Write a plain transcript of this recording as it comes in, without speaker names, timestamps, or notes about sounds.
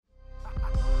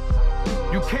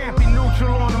You can't be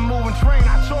neutral on a moving train,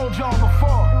 I told y'all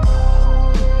before.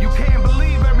 You can't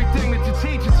believe everything that your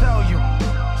teacher tell you.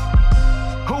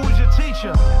 Who was your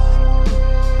teacher?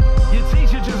 Your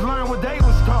teacher just learned what they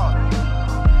was taught.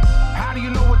 How do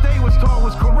you know what they was taught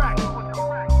was correct?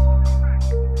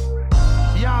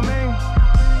 Yeah, I mean,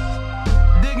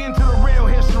 dig into the real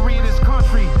history of this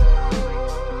country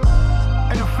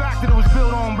and the fact that it was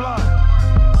built on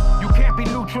blood. You can't be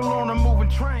neutral on a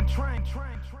moving train.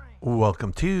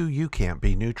 Welcome to You Can't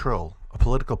Be Neutral, a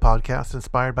political podcast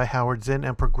inspired by Howard Zinn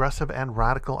and progressive and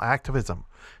radical activism,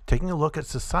 taking a look at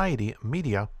society,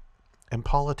 media, and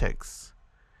politics.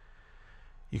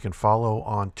 You can follow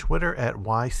on Twitter at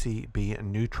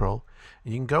YCBNeutral.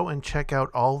 You can go and check out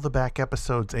all the back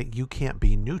episodes at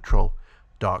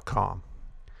youcan'tbeneutral.com.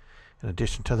 In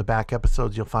addition to the back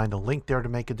episodes, you'll find a link there to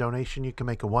make a donation. You can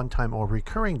make a one-time or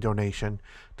recurring donation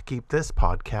to keep this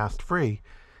podcast free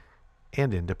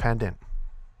and independent.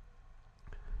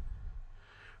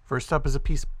 First up is a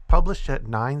piece published at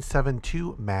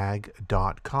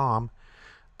 972mag.com.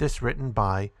 This written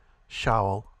by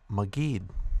Shaul Magid.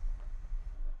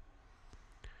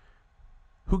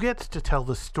 Who gets to tell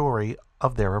the story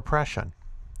of their oppression?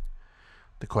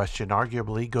 The question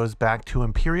arguably goes back to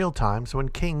imperial times when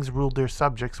kings ruled their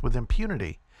subjects with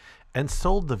impunity and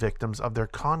sold the victims of their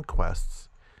conquests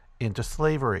into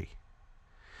slavery.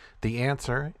 The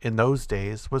answer in those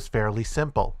days was fairly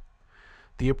simple.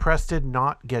 The oppressed did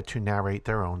not get to narrate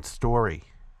their own story.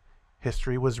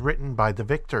 History was written by the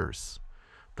victors.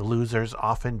 The losers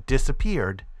often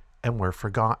disappeared and were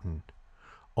forgotten,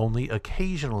 only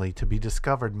occasionally to be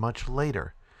discovered much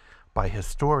later by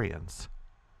historians,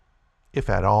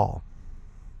 if at all.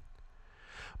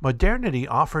 Modernity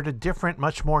offered a different,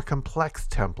 much more complex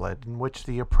template in which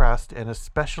the oppressed, and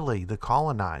especially the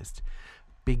colonized,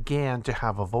 began to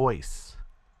have a voice.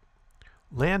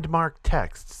 Landmark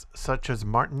texts such as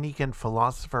Martinican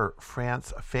philosopher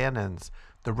Frantz Fanon's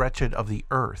The Wretched of the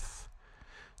Earth,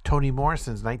 Toni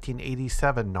Morrison's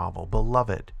 1987 novel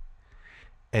Beloved,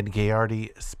 and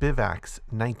Gayardi Spivak's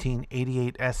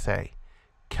 1988 essay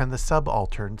Can the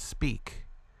Subaltern Speak?,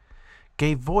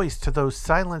 gave voice to those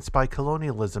silenced by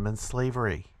colonialism and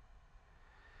slavery.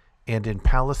 And in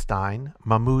Palestine,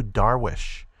 Mahmoud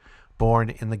Darwish, born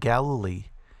in the Galilee,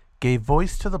 gave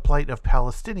voice to the plight of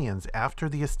Palestinians after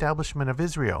the establishment of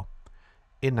Israel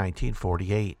in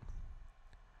 1948.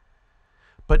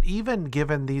 But even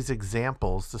given these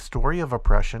examples, the story of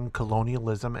oppression,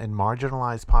 colonialism, and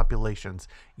marginalized populations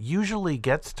usually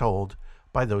gets told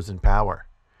by those in power.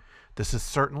 This is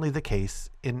certainly the case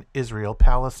in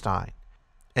Israel-Palestine,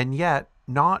 and yet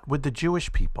not with the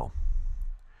Jewish people.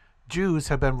 Jews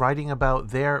have been writing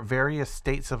about their various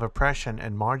states of oppression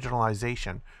and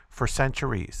marginalization for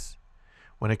centuries.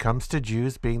 When it comes to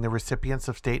Jews being the recipients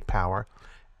of state power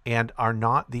and are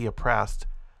not the oppressed,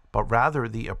 but rather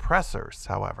the oppressors,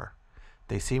 however,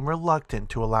 they seem reluctant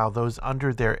to allow those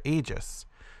under their aegis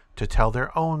to tell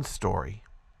their own story.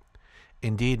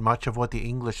 Indeed, much of what the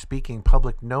English-speaking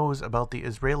public knows about the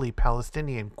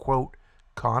Israeli-Palestinian, quote,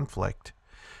 conflict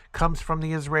comes from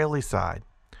the Israeli side,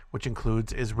 which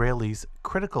includes Israelis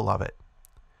critical of it.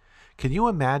 Can you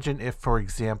imagine if, for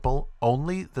example,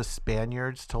 only the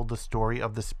Spaniards told the story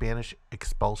of the Spanish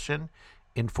expulsion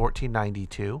in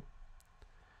 1492?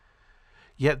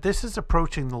 Yet this is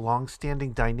approaching the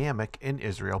long-standing dynamic in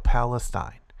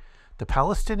Israel-Palestine. The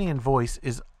Palestinian voice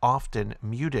is often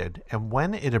muted, and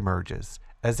when it emerges,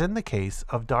 as in the case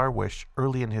of Darwish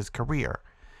early in his career,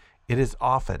 it is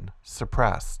often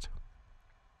suppressed.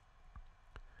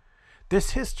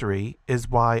 This history is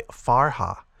why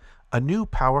Farha, a new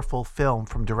powerful film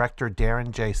from director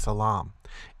Darren J. Salam,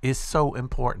 is so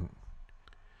important.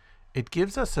 It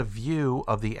gives us a view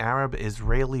of the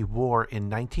Arab-Israeli War in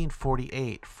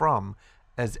 1948 from,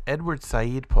 as Edward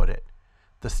Said put it,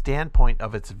 the standpoint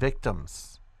of its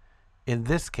victims, in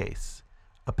this case,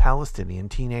 a Palestinian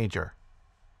teenager.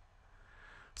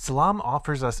 Salam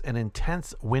offers us an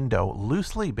intense window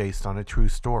loosely based on a true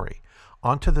story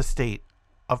onto the state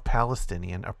of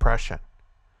Palestinian oppression.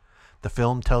 The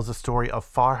film tells the story of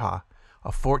Farha,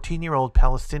 a 14-year-old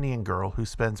Palestinian girl who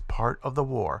spends part of the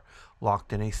war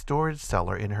locked in a storage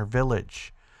cellar in her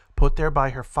village, put there by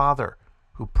her father,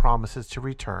 who promises to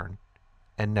return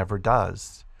and never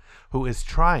does, who is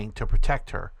trying to protect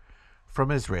her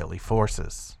from Israeli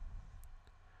forces.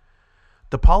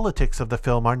 The politics of the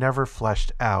film are never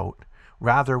fleshed out.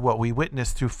 Rather, what we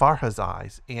witness through Farha's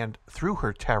eyes and through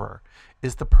her terror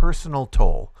is the personal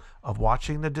toll of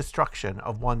watching the destruction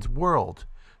of one's world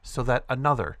so that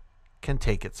another can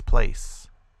take its place.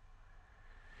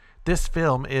 This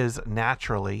film is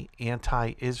naturally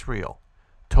anti-Israel,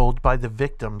 told by the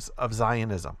victims of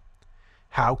Zionism.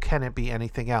 How can it be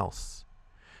anything else?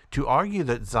 To argue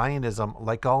that Zionism,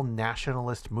 like all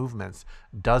nationalist movements,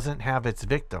 doesn't have its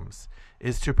victims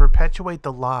is to perpetuate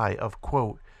the lie of,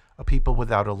 quote, a people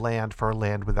without a land for a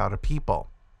land without a people.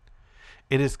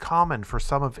 It is common for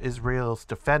some of Israel's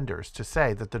defenders to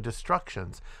say that the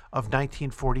destructions of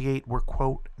 1948 were,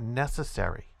 quote,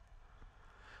 necessary.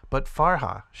 But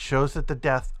Farha shows that the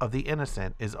death of the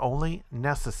innocent is only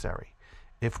necessary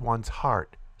if one's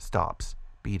heart stops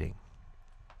beating.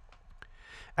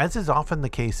 As is often the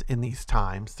case in these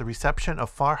times, the reception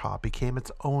of Farha became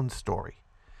its own story.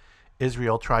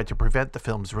 Israel tried to prevent the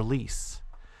film's release.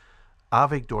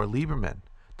 Avigdor Lieberman,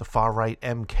 the far-right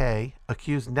MK,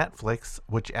 accused Netflix,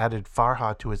 which added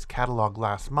Farha to its catalog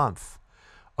last month,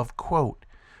 of, quote,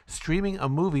 streaming a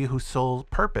movie whose sole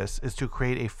purpose is to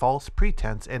create a false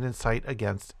pretense and incite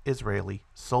against Israeli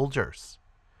soldiers.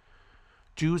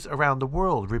 Jews around the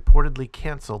world reportedly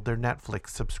canceled their Netflix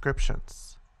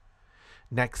subscriptions.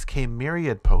 Next came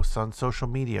myriad posts on social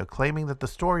media claiming that the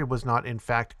story was not in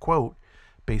fact, quote,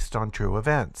 based on true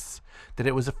events, that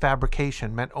it was a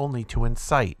fabrication meant only to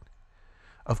incite.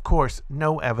 Of course,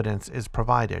 no evidence is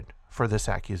provided for this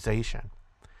accusation,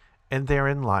 and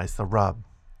therein lies the rub.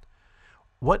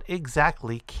 What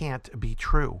exactly can't be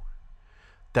true?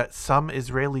 That some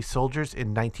Israeli soldiers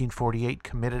in 1948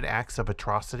 committed acts of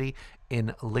atrocity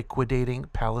in liquidating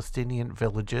Palestinian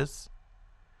villages?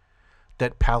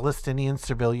 That Palestinian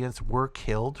civilians were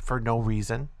killed for no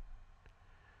reason?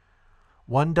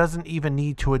 One doesn't even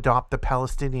need to adopt the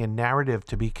Palestinian narrative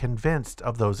to be convinced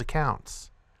of those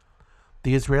accounts.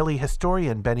 The Israeli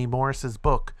historian Benny Morris's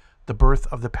book, The Birth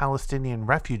of the Palestinian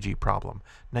Refugee Problem,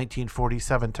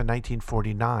 1947 to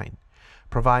 1949,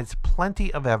 provides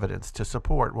plenty of evidence to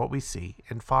support what we see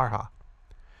in Farha.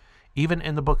 Even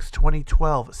in the book's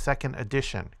 2012 second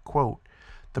edition, quote,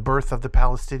 The Birth of the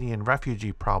Palestinian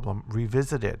Refugee Problem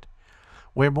Revisited,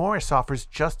 where Morris offers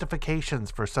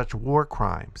justifications for such war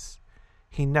crimes,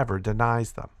 he never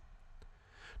denies them.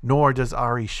 Nor does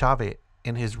Ari Shavit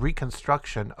in his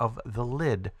reconstruction of the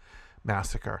Lid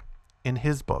massacre in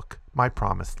his book, My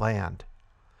Promised Land.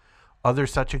 Other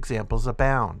such examples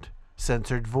abound.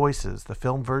 Censored Voices, the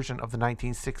film version of the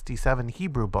 1967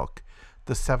 Hebrew book,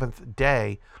 The Seventh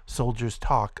Day, Soldiers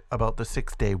Talk About the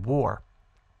Six-Day War,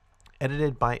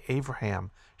 edited by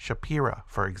Avraham Shapira,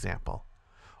 for example.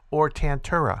 Or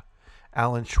Tantura,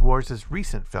 Alan Schwarz's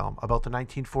recent film about the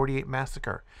 1948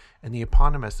 massacre in the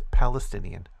eponymous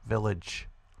Palestinian village.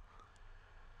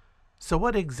 So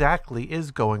what exactly is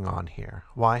going on here?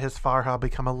 Why has Farha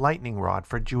become a lightning rod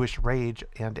for Jewish rage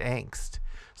and angst,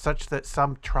 such that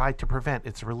some tried to prevent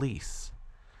its release?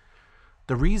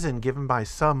 The reason given by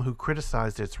some who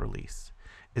criticized its release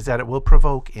is that it will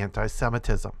provoke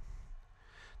anti-Semitism.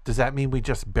 Does that mean we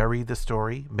just bury the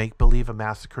story, make believe a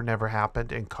massacre never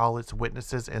happened, and call its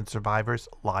witnesses and survivors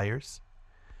liars?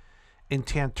 In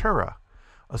Tantura,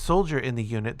 a soldier in the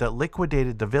unit that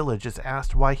liquidated the village is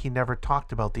asked why he never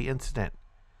talked about the incident.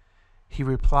 He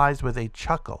replies with a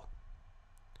chuckle.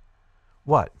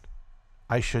 What?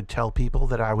 I should tell people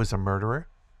that I was a murderer?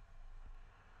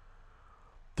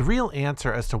 The real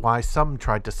answer as to why some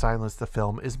tried to silence the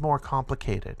film is more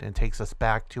complicated and takes us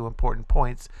back to important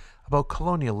points about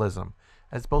colonialism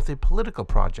as both a political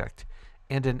project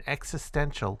and an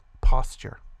existential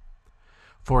posture.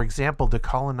 For example, The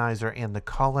Colonizer and the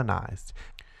Colonized,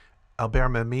 Albert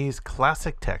Memmi's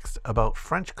classic text about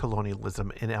French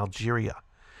colonialism in Algeria,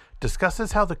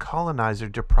 discusses how the colonizer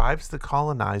deprives the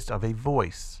colonized of a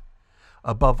voice,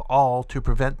 above all to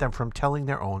prevent them from telling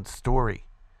their own story.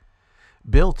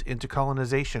 Built into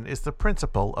colonization is the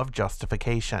principle of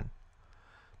justification.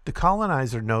 The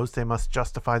colonizer knows they must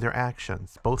justify their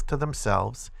actions, both to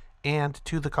themselves and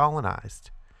to the colonized.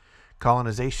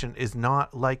 Colonization is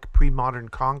not like pre-modern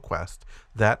conquest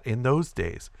that, in those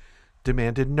days,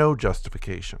 demanded no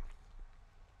justification.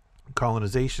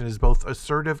 Colonization is both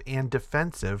assertive and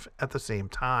defensive at the same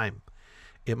time.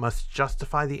 It must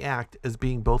justify the act as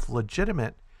being both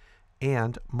legitimate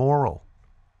and moral.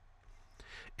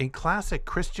 In classic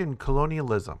Christian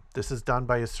colonialism, this is done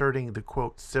by asserting the,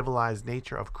 quote, civilized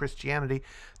nature of Christianity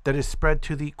that is spread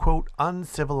to the, quote,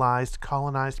 uncivilized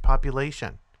colonized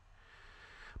population.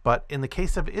 But in the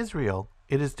case of Israel,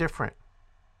 it is different.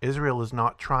 Israel is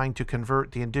not trying to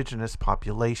convert the indigenous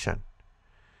population.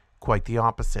 Quite the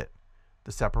opposite.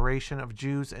 The separation of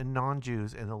Jews and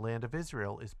non-Jews in the land of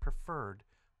Israel is preferred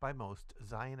by most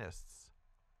Zionists.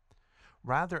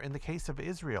 Rather, in the case of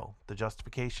Israel, the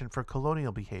justification for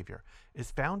colonial behavior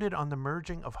is founded on the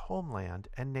merging of homeland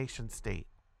and nation-state.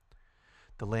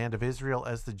 The land of Israel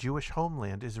as the Jewish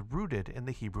homeland is rooted in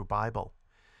the Hebrew Bible.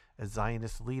 As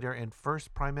Zionist leader and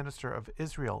first Prime Minister of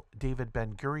Israel, David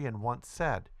Ben-Gurion, once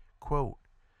said, quote,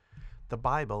 "The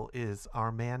Bible is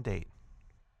our mandate."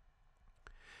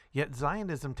 Yet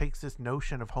Zionism takes this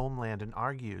notion of homeland and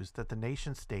argues that the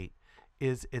nation-state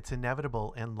is its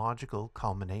inevitable and logical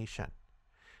culmination,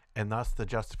 and thus the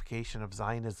justification of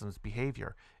Zionism's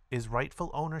behavior is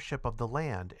rightful ownership of the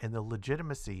land and the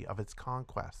legitimacy of its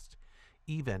conquest,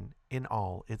 even in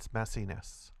all its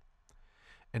messiness.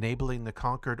 Enabling the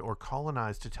conquered or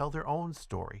colonized to tell their own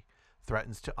story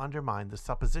threatens to undermine the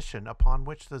supposition upon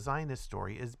which the Zionist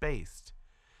story is based,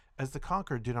 as the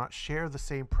conquered do not share the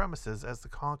same premises as the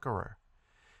conqueror.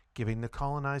 Giving the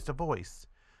colonized a voice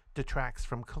detracts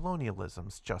from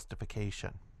colonialism's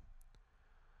justification.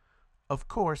 Of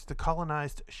course, the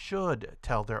colonized should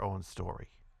tell their own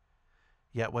story.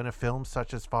 Yet when a film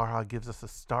such as Farha gives us a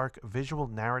stark visual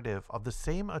narrative of the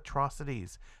same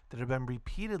atrocities that have been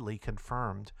repeatedly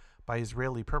confirmed by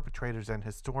Israeli perpetrators and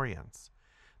historians,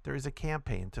 there is a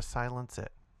campaign to silence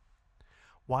it.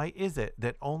 Why is it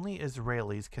that only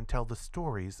Israelis can tell the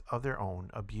stories of their own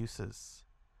abuses?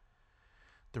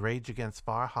 The rage against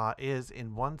Farha is,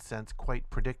 in one sense, quite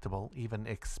predictable, even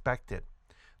expected.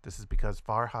 This is because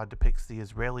Farha depicts the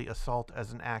Israeli assault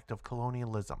as an act of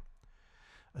colonialism.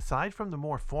 Aside from the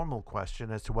more formal question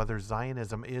as to whether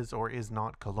Zionism is or is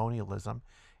not colonialism,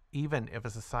 even if a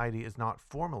society is not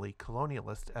formally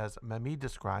colonialist, as Mami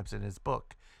describes in his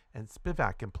book and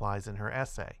Spivak implies in her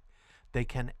essay, they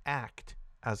can act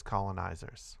as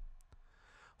colonizers.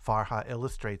 Farha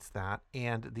illustrates that,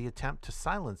 and the attempt to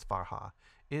silence Farha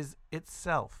is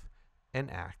itself an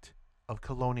act of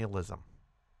colonialism.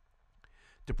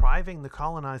 Depriving the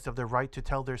colonized of their right to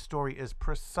tell their story is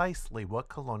precisely what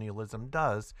colonialism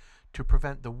does to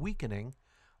prevent the weakening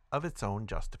of its own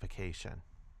justification.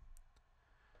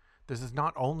 This is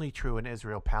not only true in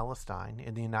Israel-Palestine.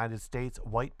 In the United States,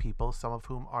 white people, some of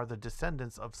whom are the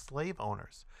descendants of slave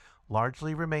owners,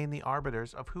 largely remain the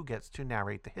arbiters of who gets to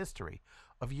narrate the history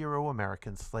of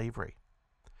Euro-American slavery.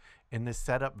 In this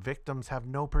setup, victims have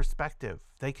no perspective.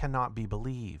 They cannot be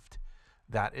believed.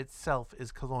 That itself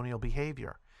is colonial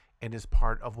behavior and is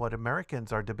part of what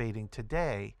Americans are debating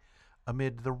today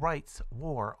amid the right's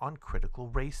war on critical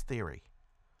race theory.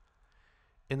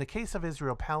 In the case of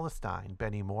Israel-Palestine,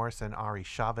 Benny Morris and Ari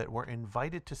Shavit were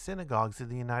invited to synagogues in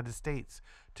the United States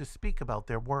to speak about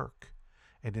their work,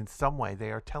 and in some way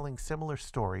they are telling similar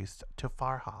stories to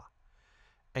Farha.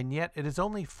 And yet it is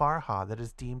only Farha that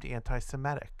is deemed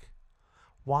anti-Semitic.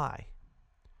 Why?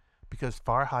 Because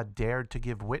Farha dared to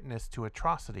give witness to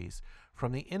atrocities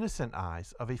from the innocent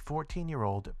eyes of a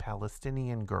 14-year-old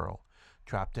Palestinian girl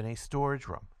trapped in a storage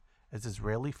room as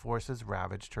Israeli forces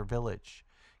ravaged her village,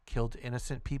 killed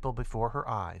innocent people before her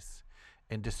eyes,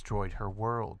 and destroyed her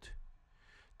world.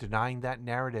 Denying that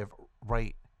narrative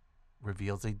right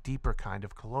reveals a deeper kind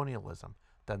of colonialism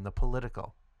than the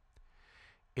political.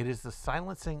 It is the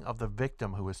silencing of the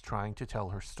victim who is trying to tell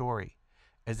her story,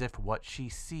 as if what she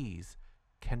sees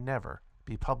can never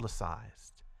be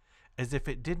publicized, as if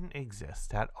it didn't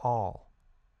exist at all.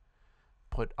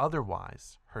 Put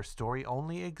otherwise, her story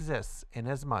only exists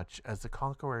inasmuch as the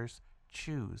conquerors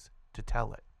choose to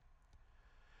tell it.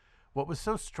 What was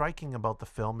so striking about the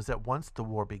film is that once the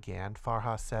war began,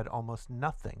 Farha said almost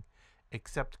nothing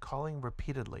except calling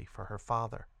repeatedly for her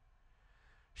father.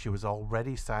 She was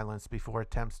already silenced before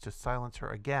attempts to silence her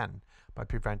again by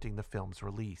preventing the film's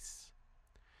release.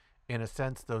 In a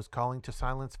sense, those calling to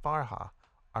silence Farha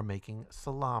are making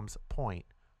Salam's point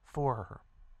for her.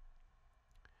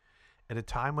 At a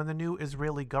time when the new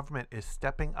Israeli government is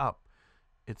stepping up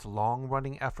its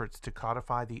long-running efforts to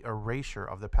codify the erasure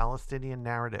of the Palestinian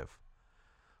narrative,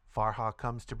 Farha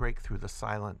comes to break through the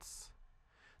silence.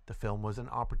 The film was an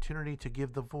opportunity to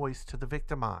give the voice to the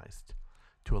victimized,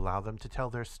 to allow them to tell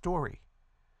their story.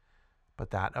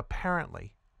 But that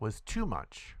apparently was too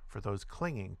much for those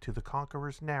clinging to the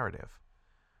conqueror's narrative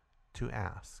to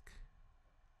ask.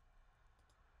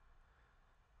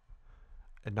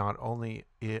 And not only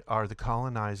are the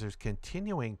colonizers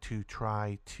continuing to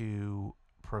try to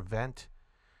prevent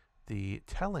the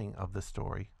telling of the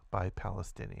story by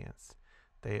Palestinians,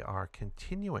 they are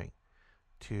continuing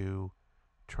to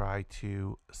try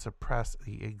to suppress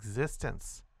the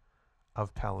existence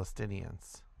of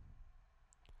Palestinians.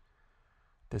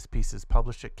 This piece is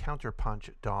published at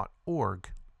counterpunch.org,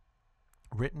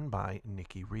 written by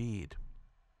Nikki Reed.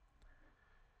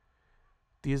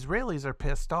 The Israelis are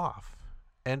pissed off,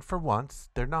 and for once,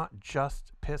 they're not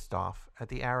just pissed off at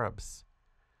the Arabs.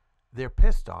 They're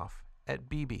pissed off at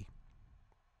Bibi.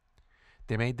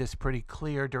 They made this pretty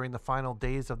clear during the final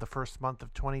days of the first month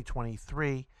of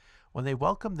 2023, when they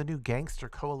welcomed the new gangster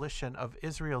coalition of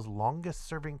Israel's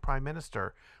longest-serving prime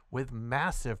minister with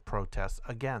massive protests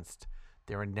against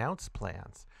their announced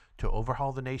plans to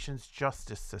overhaul the nation's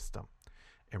justice system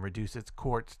and reduce its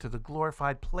courts to the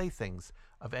glorified playthings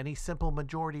of any simple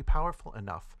majority powerful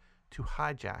enough to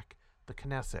hijack the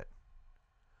Knesset.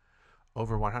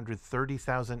 Over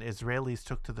 130,000 Israelis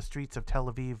took to the streets of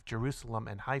Tel Aviv, Jerusalem,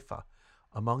 and Haifa.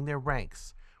 Among their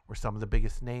ranks were some of the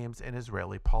biggest names in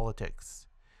Israeli politics,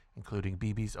 including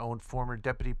Bibi's own former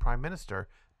Deputy Prime Minister,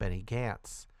 Benny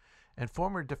Gantz, and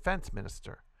former Defense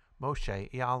Minister, Moshe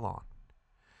Ya'alon.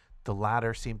 The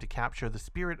latter seemed to capture the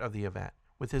spirit of the event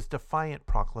with his defiant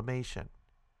proclamation.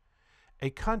 A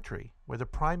country where the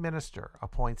Prime Minister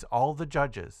appoints all the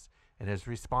judges and is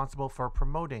responsible for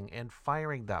promoting and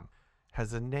firing them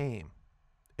has a name.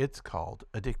 It's called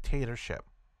a dictatorship.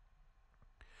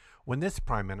 When this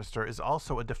Prime Minister is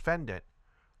also a defendant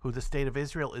who the State of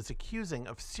Israel is accusing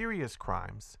of serious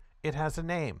crimes, it has a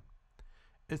name.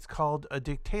 It's called a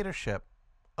dictatorship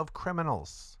of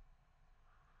criminals.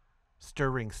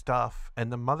 Stirring stuff,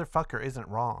 and the motherfucker isn't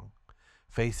wrong.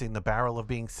 Facing the barrel of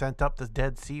being sent up the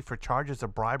Dead Sea for charges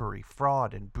of bribery,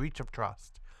 fraud, and breach of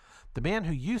trust. The man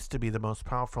who used to be the most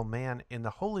powerful man in the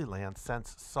Holy Land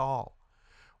since Saul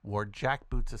wore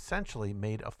jackboots essentially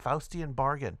made a Faustian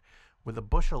bargain with a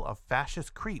bushel of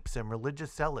fascist creeps and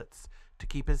religious zealots to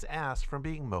keep his ass from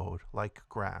being mowed like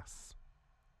grass.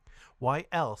 Why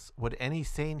else would any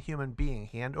sane human being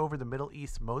hand over the Middle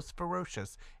East's most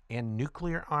ferocious and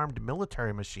nuclear-armed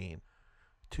military machine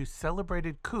to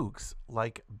celebrated kooks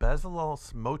like Bezalel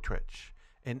Smotrich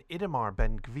and Itamar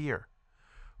Ben-Gvir,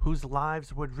 whose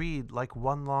lives would read like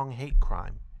one long hate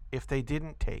crime if they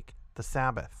didn't take the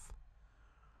Sabbath?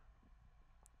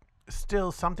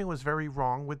 Still, something was very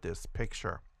wrong with this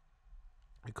picture.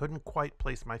 I couldn't quite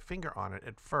place my finger on it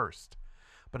at first,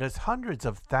 but as hundreds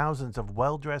of thousands of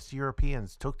well-dressed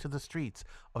Europeans took to the streets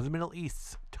of the Middle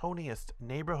East's toniest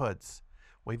neighborhoods,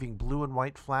 waving blue and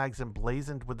white flags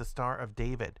emblazoned with the Star of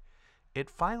David, it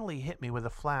finally hit me with a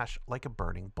flash like a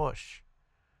burning bush.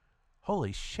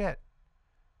 Holy shit.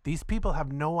 These people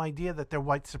have no idea that they're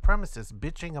white supremacists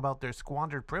bitching about their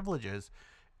squandered privileges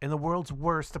in the world's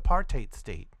worst apartheid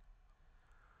state.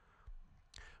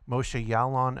 Moshe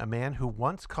Ya'alon, a man who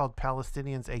once called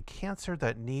Palestinians a cancer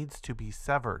that needs to be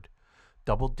severed,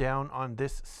 doubled down on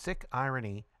this sick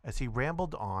irony as he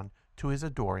rambled on to his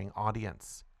adoring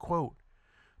audience. Quote,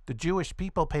 "The Jewish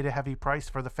people paid a heavy price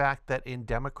for the fact that in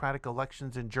democratic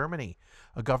elections in Germany,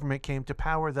 a government came to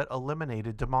power that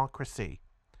eliminated democracy.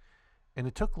 And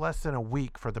it took less than a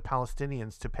week for the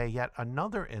Palestinians to pay yet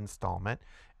another installment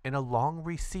in a long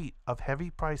receipt of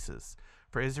heavy prices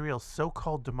for Israel's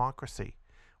so-called democracy,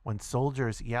 when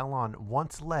soldiers Ya'alon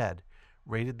once led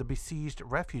raided the besieged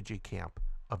refugee camp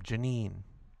of Jenin.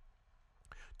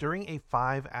 During a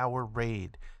 5-hour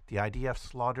raid, the IDF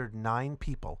slaughtered 9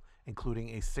 people, including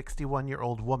a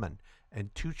 61-year-old woman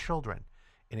and 2 children,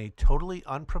 in a totally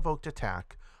unprovoked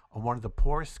attack on one of the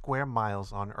poorest square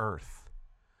miles on Earth.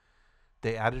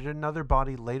 They added another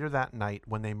body later that night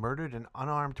when they murdered an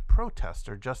unarmed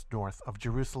protester just north of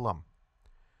Jerusalem.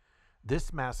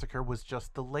 This massacre was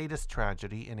just the latest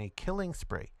tragedy in a killing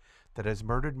spree that has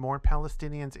murdered more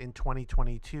Palestinians in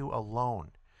 2022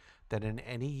 alone than in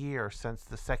any year since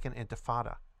the Second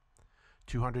Intifada.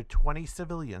 220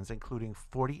 civilians, including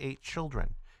 48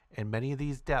 children, and many of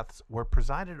these deaths were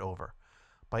presided over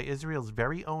by Israel's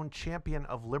very own champion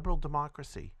of liberal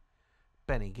democracy,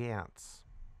 Benny Gantz.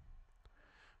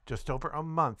 Just over a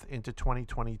month into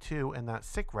 2022, and that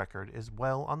sick record is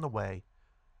well on the way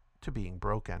to being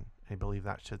broken. I believe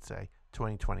that should say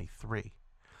 2023.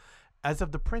 As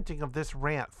of the printing of this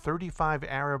rant, 35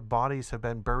 Arab bodies have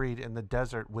been buried in the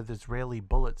desert with Israeli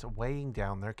bullets weighing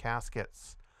down their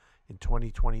caskets in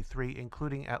 2023,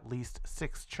 including at least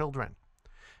 6 children.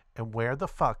 And where the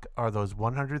fuck are those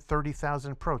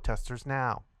 130,000 protesters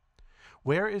now?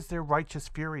 Where is their righteous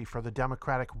fury for the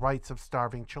democratic rights of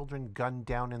starving children gunned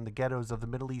down in the ghettos of the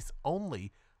Middle East's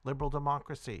only liberal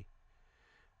democracy?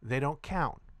 They don't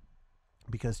count.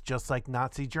 Because just like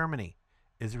Nazi Germany,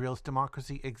 Israel's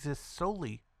democracy exists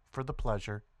solely for the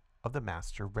pleasure of the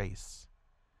master race.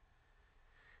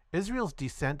 Israel's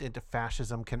descent into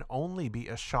fascism can only be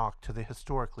a shock to the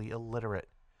historically illiterate.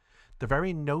 The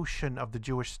very notion of the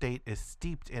Jewish state is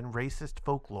steeped in racist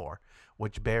folklore,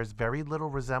 which bears very little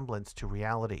resemblance to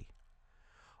reality.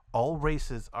 All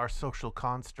races are social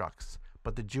constructs,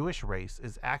 but the Jewish race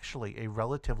is actually a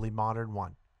relatively modern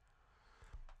one.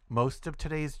 Most of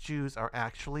today's Jews are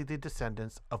actually the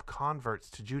descendants of converts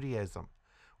to Judaism,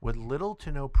 with little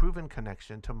to no proven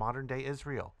connection to modern-day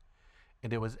Israel.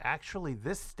 And it was actually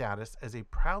this status as a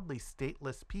proudly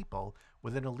stateless people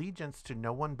with an allegiance to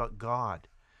no one but God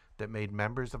that made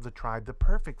members of the tribe the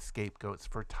perfect scapegoats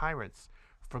for tyrants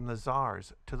from the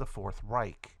Tsars to the Fourth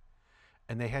Reich.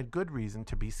 And they had good reason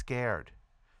to be scared.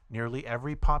 Nearly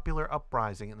every popular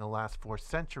uprising in the last 4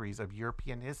 centuries of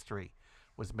European history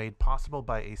was made possible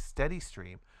by a steady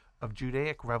stream of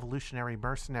Judaic revolutionary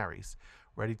mercenaries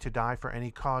ready to die for any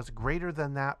cause greater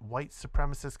than that white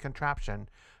supremacist contraption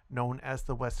known as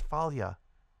the Westphalia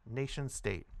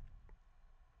nation-state.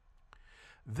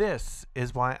 This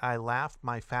is why I laugh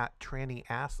my fat tranny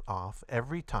ass off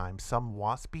every time some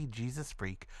waspy Jesus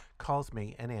freak calls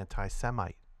me an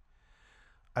anti-Semite.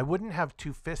 I wouldn't have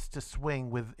 2 fists to swing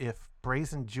with if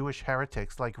brazen Jewish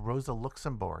heretics like Rosa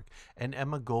Luxemburg and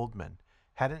Emma Goldman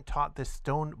hadn't taught this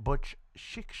stone butch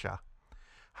shiksha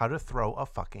how to throw a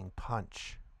fucking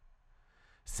punch.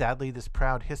 Sadly, this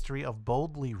proud history of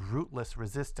boldly rootless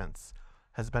resistance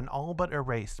has been all but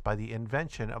erased by the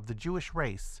invention of the Jewish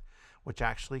race, which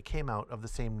actually came out of the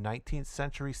same 19th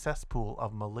century cesspool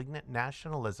of malignant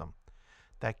nationalism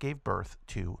that gave birth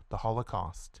to the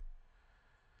Holocaust.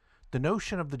 The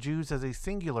notion of the Jews as a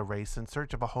singular race in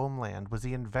search of a homeland was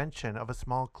the invention of a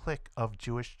small clique of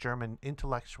Jewish German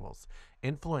intellectuals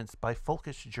influenced by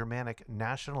folkish Germanic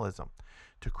nationalism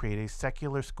to create a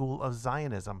secular school of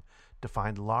Zionism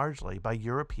defined largely by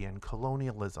European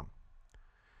colonialism.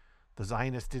 The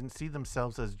Zionists didn't see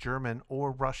themselves as German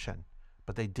or Russian,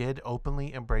 but they did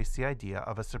openly embrace the idea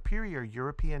of a superior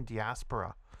European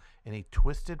diaspora in a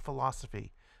twisted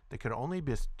philosophy that could only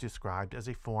be described as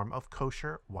a form of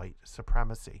kosher white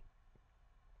supremacy.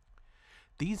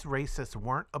 These racists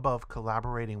weren't above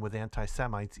collaborating with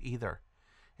anti-Semites either.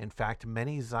 In fact,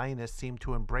 many Zionists seem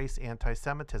to embrace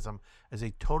anti-Semitism as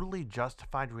a totally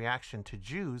justified reaction to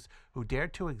Jews who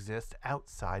dared to exist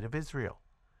outside of Israel.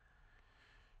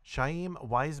 Chaim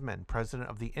Weizmann, president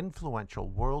of the influential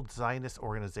World Zionist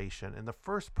Organization and the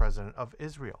first president of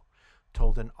Israel,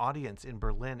 told an audience in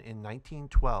Berlin in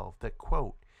 1912 that,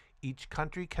 quote, each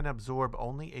country can absorb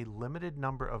only a limited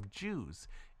number of Jews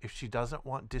if she doesn't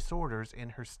want disorders in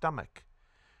her stomach.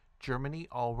 Germany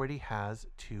already has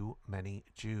too many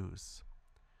Jews.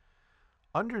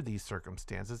 Under these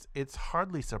circumstances, it's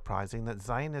hardly surprising that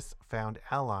Zionists found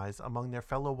allies among their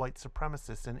fellow white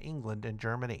supremacists in England and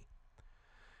Germany.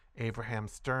 Abraham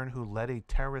Stern, who led a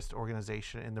terrorist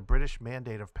organization in the British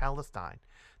Mandate of Palestine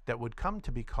that would come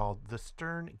to be called the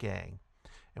Stern Gang,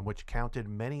 and which counted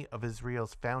many of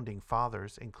Israel's founding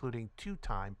fathers, including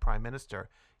 2-time Prime Minister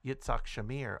Yitzhak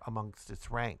Shamir amongst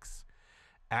its ranks,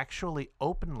 actually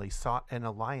openly sought an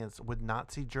alliance with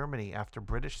Nazi Germany after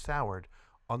British soured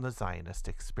on the Zionist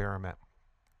experiment.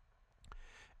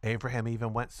 Abraham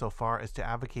even went so far as to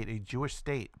advocate a Jewish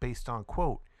state based on,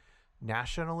 quote,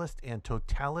 nationalist and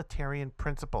totalitarian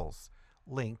principles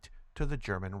linked to the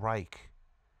German Reich.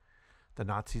 The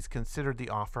Nazis considered the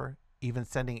offer, even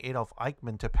sending Adolf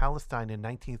Eichmann to Palestine in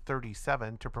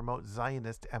 1937 to promote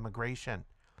Zionist emigration,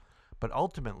 but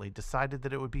ultimately decided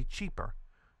that it would be cheaper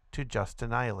to just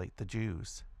annihilate the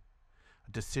Jews.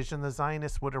 A decision the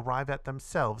Zionists would arrive at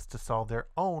themselves to solve their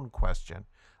own question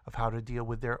of how to deal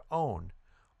with their own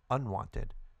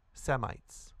unwanted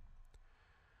Semites.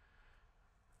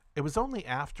 It was only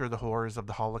after the horrors of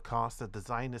the Holocaust that the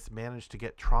Zionists managed to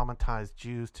get traumatized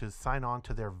Jews to sign on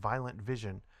to their violent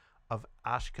vision of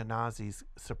Ashkenazi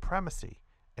supremacy,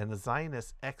 and the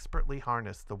Zionists expertly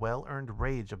harnessed the well-earned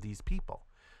rage of these people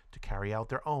to carry out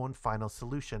their own final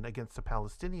solution against the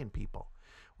Palestinian people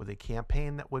with a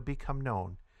campaign that would become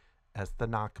known as the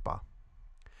Nakba.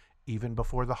 Even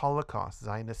before the Holocaust,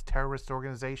 Zionist terrorist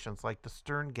organizations like the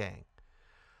Stern Gang,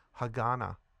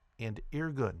 Haganah, and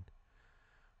Irgun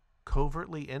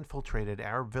covertly infiltrated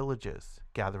Arab villages,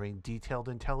 gathering detailed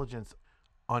intelligence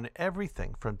on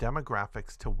everything from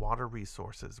demographics to water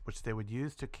resources, which they would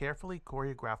use to carefully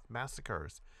choreograph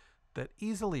massacres that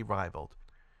easily rivaled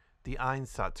the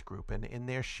Einsatzgruppen in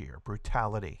their sheer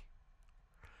brutality.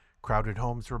 Crowded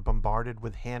homes were bombarded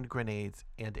with hand grenades,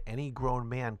 and any grown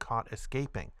man caught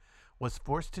escaping was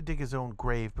forced to dig his own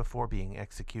grave before being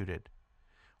executed.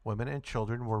 Women and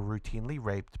children were routinely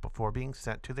raped before being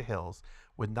sent to the hills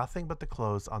with nothing but the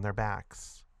clothes on their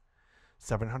backs.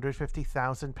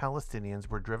 750,000 Palestinians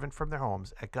were driven from their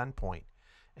homes at gunpoint,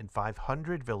 and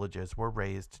 500 villages were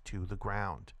razed to the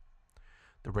ground.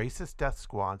 The racist death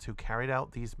squads who carried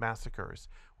out these massacres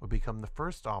would become the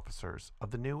first officers of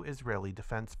the new Israeli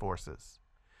Defense Forces.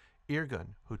 Irgun,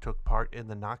 who took part in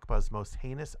the Nakba's most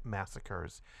heinous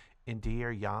massacres in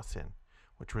Deir Yassin,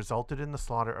 which resulted in the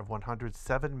slaughter of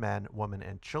 107 men, women,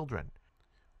 and children,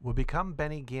 would become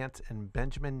Benny Gantz and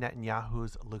Benjamin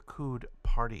Netanyahu's Likud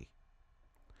party.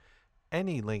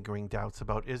 Any lingering doubts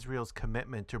about Israel's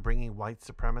commitment to bringing white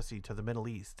supremacy to the Middle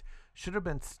East should have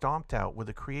been stomped out with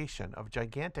the creation of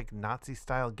gigantic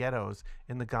Nazi-style ghettos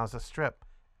in the Gaza Strip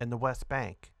and the West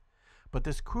Bank. But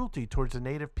this cruelty towards the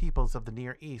native peoples of the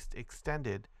Near East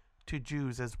extended to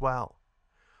Jews as well.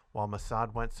 While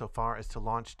Mossad went so far as to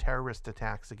launch terrorist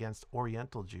attacks against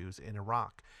Oriental Jews in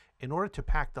Iraq in order to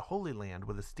pack the Holy Land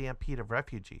with a stampede of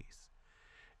refugees,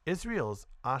 Israel's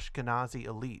Ashkenazi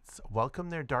elites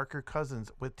welcomed their darker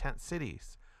cousins with tent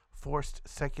cities, forced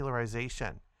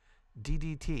secularization,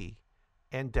 DDT,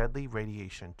 and deadly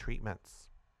radiation treatments.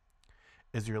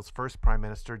 Israel's first Prime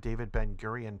Minister, David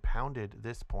Ben-Gurion, pounded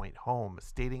this point home,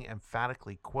 stating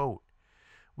emphatically, quote,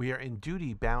 "We are in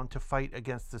duty bound to fight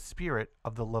against the spirit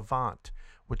of the Levant,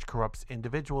 which corrupts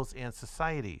individuals and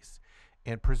societies,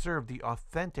 and preserve the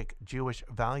authentic Jewish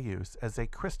values as they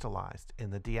crystallized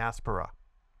in the diaspora."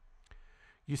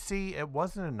 You see, it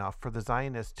wasn't enough for the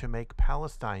Zionists to make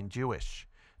Palestine Jewish.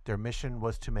 Their mission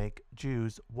was to make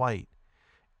Jews white.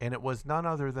 And it was none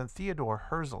other than Theodor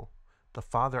Herzl, the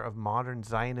father of modern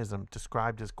Zionism,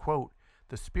 described as, quote,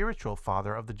 "the spiritual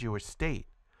father of the Jewish state,"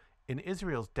 in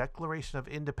Israel's Declaration of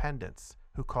Independence,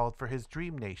 who called for his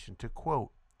dream nation to,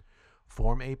 quote,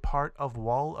 "form a part of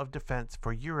wall of defense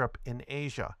for Europe in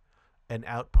Asia, an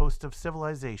outpost of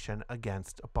civilization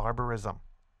against barbarism,"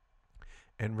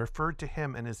 and referred to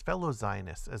him and his fellow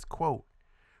Zionists as, quote,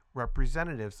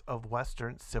 "representatives of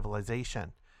Western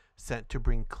civilization, sent to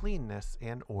bring cleanness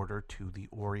and order to the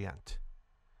Orient."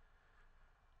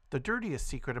 The dirtiest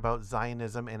secret about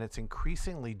Zionism and its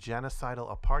increasingly genocidal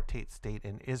apartheid state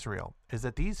in Israel is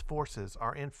that these forces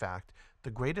are, in fact,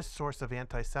 the greatest source of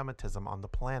anti-Semitism on the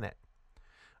planet.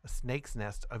 A snake's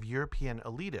nest of European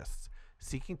elitists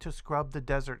seeking to scrub the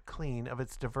desert clean of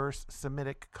its diverse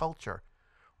Semitic culture,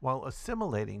 while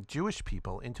assimilating Jewish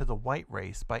people into the white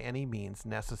race by any means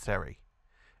necessary.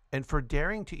 And for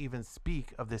daring to even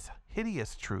speak of this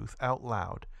hideous truth out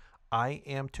loud, I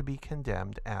am to be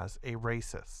condemned as a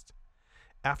racist.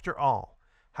 After all,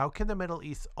 how can the Middle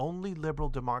East's only liberal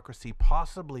democracy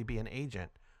possibly be an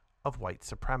agent of white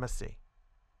supremacy?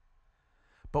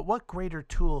 But what greater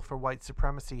tool for white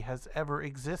supremacy has ever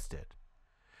existed?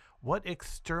 What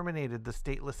exterminated the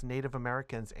stateless Native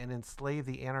Americans and enslaved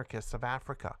the anarchists of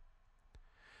Africa?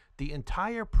 The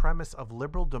entire premise of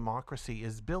liberal democracy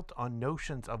is built on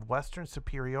notions of Western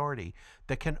superiority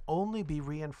that can only be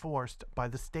reinforced by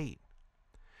the state.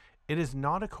 It is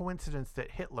not a coincidence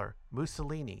that Hitler,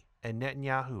 Mussolini, and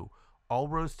Netanyahu all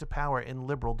rose to power in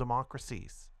liberal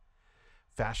democracies.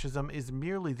 Fascism is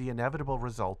merely the inevitable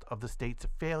result of the state's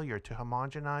failure to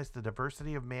homogenize the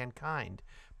diversity of mankind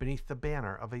beneath the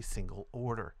banner of a single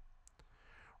order.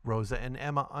 Rosa and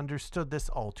Emma understood this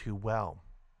all too well.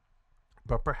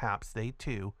 But perhaps they,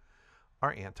 too,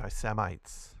 are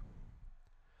anti-Semites.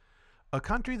 A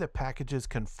country that packages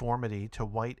conformity to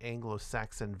white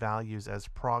Anglo-Saxon values as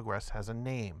progress has a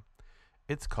name.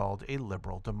 It's called a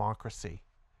liberal democracy.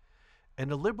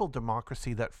 And a liberal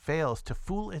democracy that fails to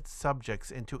fool its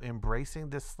subjects into embracing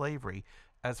this slavery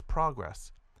as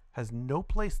progress has no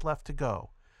place left to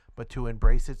go but to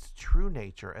embrace its true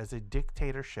nature as a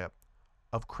dictatorship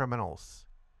of criminals.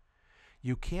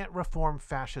 You can't reform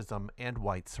fascism and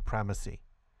white supremacy.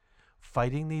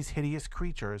 Fighting these hideous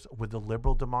creatures with the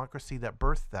liberal democracy that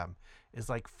birthed them is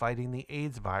like fighting the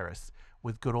AIDS virus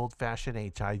with good old-fashioned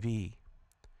HIV.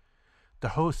 The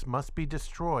host must be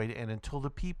destroyed, and until the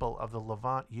people of the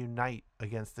Levant unite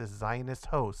against this Zionist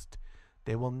host,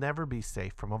 they will never be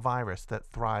safe from a virus that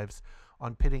thrives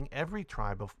on pitting every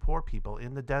tribe of poor people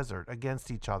in the desert against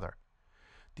each other.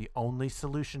 The only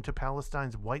solution to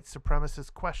Palestine's white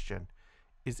supremacist question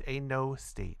is a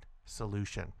no-state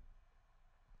solution.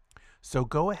 So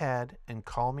go ahead and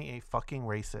call me a fucking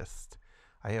racist.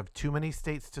 I have too many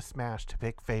states to smash to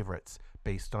pick favorites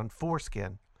based on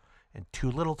foreskin, and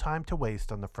too little time to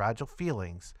waste on the fragile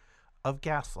feelings of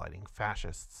gaslighting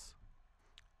fascists.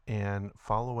 And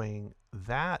following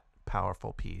that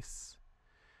powerful piece,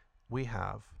 we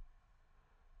have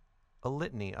a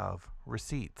litany of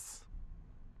receipts.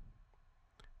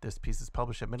 This piece is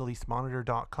published at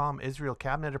MiddleEastMonitor.com. Israel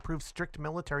cabinet approves strict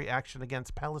military action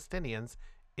against Palestinians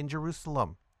in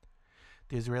Jerusalem.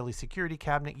 The Israeli Security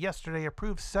Cabinet yesterday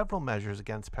approved several measures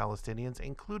against Palestinians,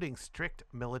 including strict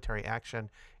military action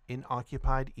in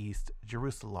occupied East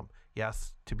Jerusalem.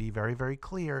 Yes, to be very, very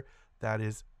clear, that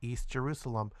is East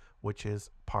Jerusalem, which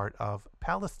is part of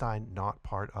Palestine, not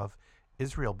part of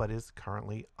Israel, but is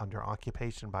currently under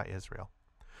occupation by Israel.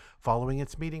 Following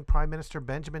its meeting, Prime Minister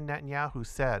Benjamin Netanyahu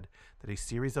said that a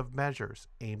series of measures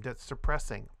aimed at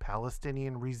suppressing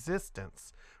Palestinian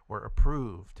resistance were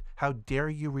approved. How dare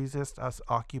you resist us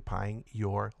occupying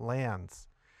your lands?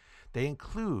 They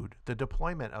include the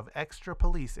deployment of extra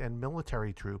police and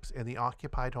military troops in the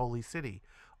occupied Holy City,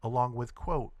 along with,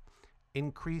 quote,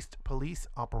 increased police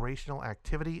operational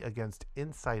activity against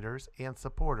insiders and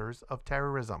supporters of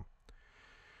terrorism.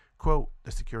 Quote,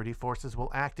 the security forces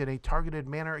will act in a targeted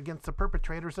manner against the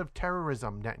perpetrators of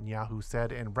terrorism, Netanyahu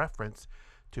said in reference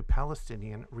to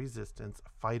Palestinian resistance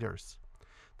fighters.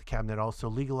 The cabinet also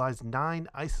legalized 9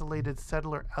 isolated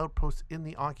settler outposts in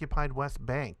the occupied West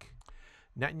Bank.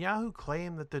 Netanyahu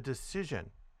claimed that the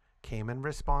decision came in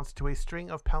response to a string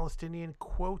of Palestinian,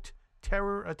 quote,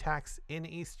 terror attacks in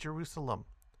East Jerusalem.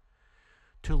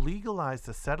 To legalize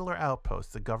the settler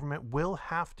outposts, the government will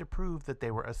have to prove that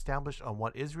they were established on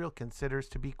what Israel considers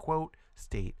to be, quote,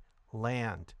 state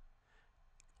land.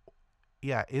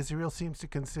 Yeah, Israel seems to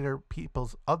consider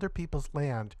other people's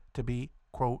land to be,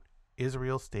 quote,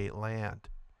 Israel state land.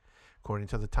 According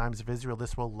to the Times of Israel,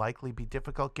 this will likely be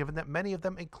difficult given that many of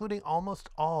them, including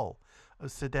almost all of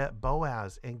Sderot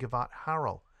Boaz and Givat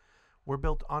Harel, were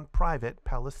built on private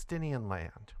Palestinian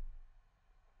land.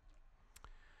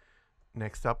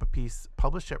 Next up, a piece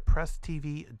published at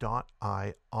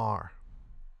presstv.ir.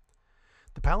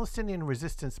 The Palestinian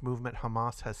resistance movement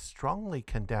Hamas has strongly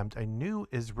condemned a new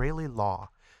Israeli law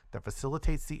that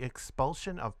facilitates the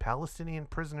expulsion of Palestinian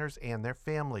prisoners and their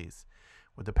families,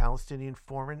 with the Palestinian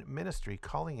Foreign Ministry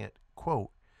calling it,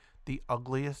 quote, the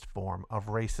ugliest form of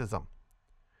racism.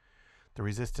 The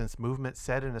resistance movement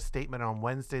said in a statement on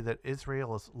Wednesday that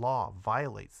Israel's law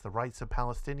violates the rights of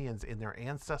Palestinians in their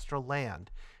ancestral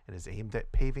land and is aimed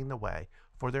at paving the way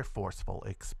for their forceful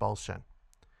expulsion.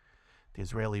 The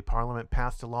Israeli parliament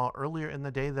passed a law earlier in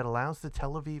the day that allows the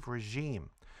Tel Aviv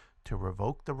regime to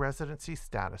revoke the residency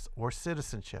status or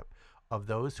citizenship of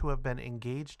those who have been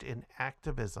engaged in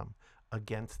activism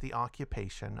against the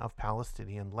occupation of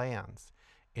Palestinian lands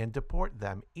and deport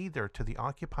them either to the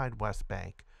occupied West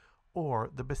Bank or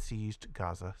the besieged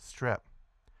Gaza Strip.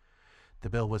 The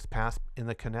bill was passed in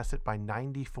the Knesset by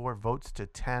 94 votes to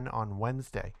 10 on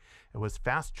Wednesday. It was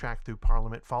fast-tracked through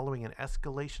Parliament following an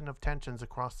escalation of tensions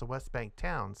across the West Bank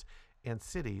towns and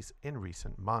cities in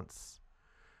recent months.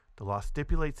 The law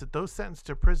stipulates that those sentenced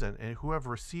to prison and who have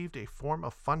received a form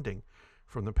of funding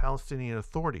from the Palestinian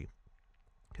Authority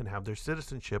can have their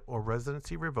citizenship or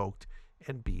residency revoked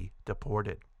and be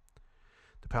deported.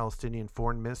 The Palestinian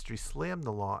Foreign Ministry slammed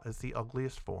the law as the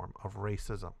ugliest form of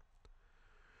racism.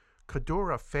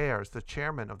 Kadura Fairs, the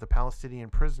chairman of the Palestinian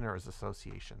Prisoners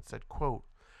Association, said, quote,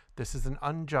 this is an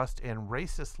unjust and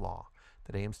racist law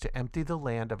that aims to empty the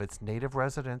land of its native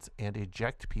residents and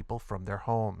eject people from their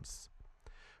homes.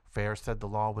 Fair said the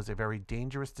law was a very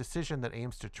dangerous decision that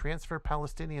aims to transfer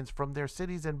Palestinians from their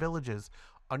cities and villages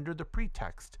under the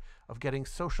pretext of getting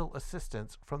social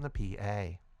assistance from the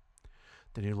PA.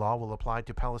 The new law will apply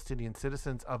to Palestinian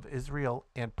citizens of Israel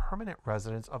and permanent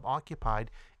residents of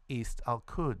occupied East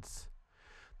al-Quds.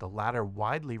 The latter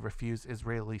widely refuse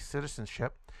Israeli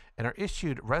citizenship and are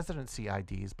issued residency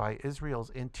IDs by Israel's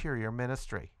Interior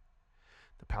Ministry.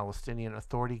 The Palestinian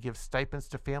Authority gives stipends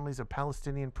to families of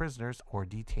Palestinian prisoners or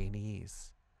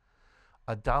detainees.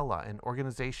 Adallah, an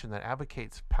organization that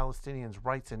advocates Palestinians'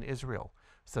 rights in Israel,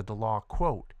 said the law,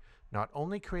 quote, not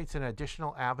only creates an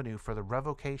additional avenue for the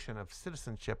revocation of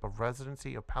citizenship of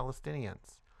residency of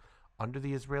Palestinians under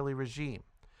the Israeli regime,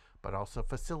 but also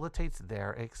facilitates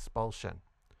their expulsion.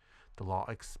 The law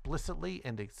explicitly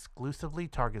and exclusively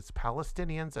targets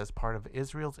Palestinians as part of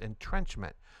Israel's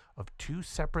entrenchment of 2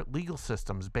 separate legal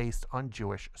systems based on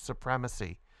Jewish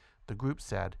supremacy, the group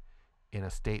said in a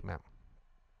statement.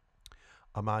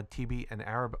 Ahmad Tibi, an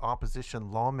Arab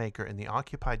opposition lawmaker in the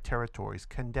occupied territories,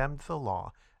 condemned the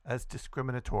law as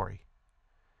discriminatory.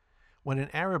 When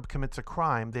an Arab commits a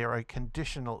crime, they are a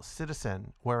conditional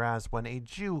citizen, whereas when a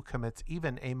Jew commits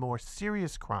even a more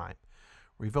serious crime,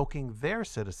 revoking their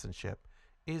citizenship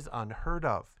is unheard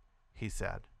of, he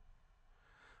said.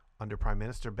 Under Prime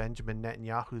Minister Benjamin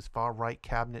Netanyahu's far-right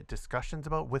cabinet, discussions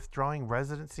about withdrawing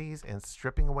residencies and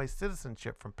stripping away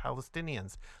citizenship from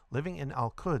Palestinians living in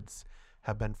al-Quds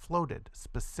have been floated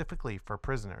specifically for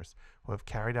prisoners who have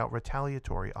carried out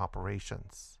retaliatory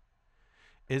operations.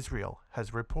 Israel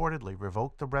has reportedly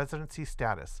revoked the residency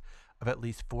status of at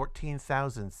least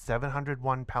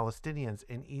 14,701 Palestinians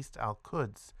in East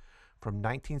al-Quds from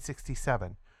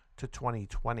 1967 to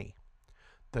 2020.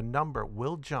 The number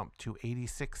will jump to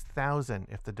 86,000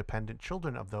 if the dependent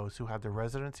children of those who had their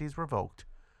residencies revoked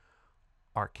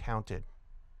are counted.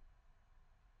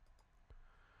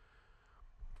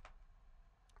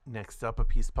 Next up, a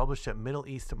piece published at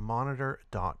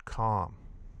MiddleEastMonitor.com.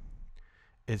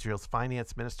 Israel's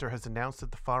finance minister has announced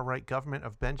that the far-right government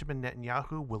of Benjamin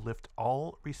Netanyahu will lift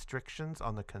all restrictions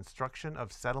on the construction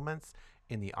of settlements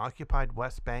in the occupied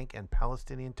West Bank and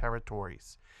Palestinian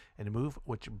territories, in a move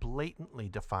which blatantly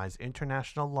defies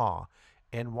international law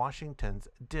and Washington's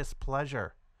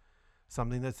displeasure.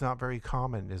 Something that's not very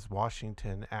common is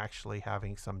Washington actually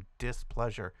having some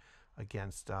displeasure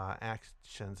against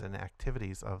actions and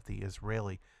activities of the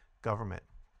Israeli government.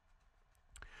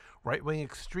 Right-wing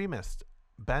extremist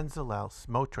Bezalel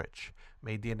Smotrich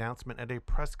made the announcement at a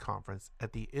press conference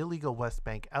at the illegal West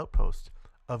Bank outpost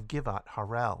of Givat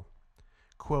Harel.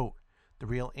 Quote, "The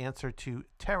real answer to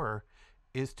terror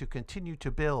is to continue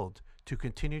to build, to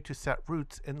continue to set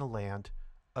roots in the land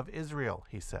of Israel,"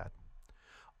 he said.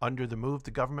 Under the move,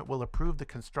 the government will approve the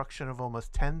construction of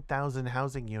almost 10,000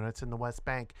 housing units in the West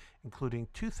Bank, including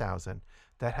 2,000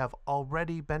 that have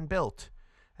already been built,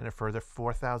 and a further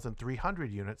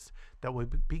 4,300 units that will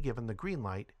be given the green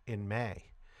light in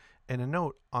May. And a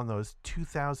note on those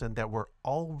 2,000 that were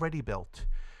already built,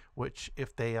 which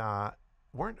if they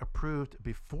weren't approved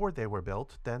before they were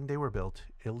built, then they were built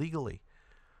illegally.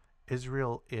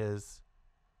 Israel is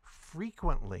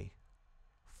frequently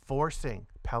forcing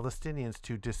Palestinians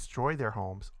to destroy their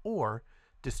homes or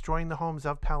destroying the homes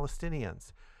of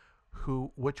Palestinians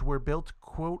which were built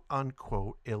quote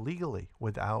unquote illegally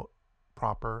without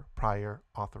proper prior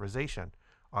authorization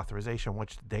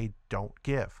which they don't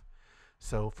give.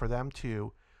 So for them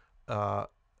to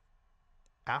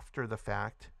after the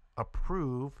fact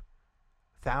approve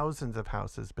thousands of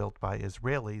houses built by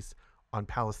Israelis on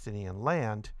Palestinian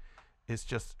land is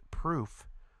just proof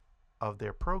of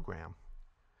their program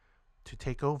to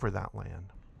take over that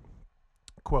land.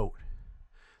 Quote,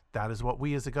 "That is what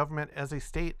we as a government, as a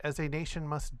state, as a nation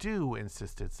must do,"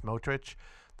 insisted Smotrich.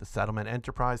 "The settlement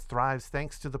enterprise thrives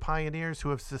thanks to the pioneers who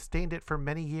have sustained it for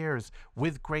many years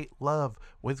with great love,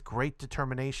 with great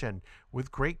determination,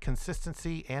 with great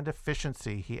consistency and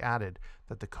efficiency." He added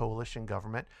that the coalition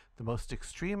government, the most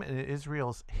extreme in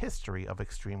Israel's history of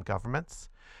extreme governments,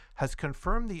 has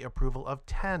confirmed the approval of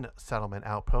 10 settlement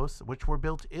outposts which were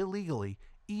built illegally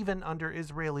even under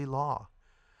Israeli law.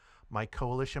 "My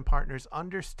coalition partners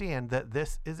understand that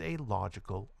this is a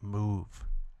logical move."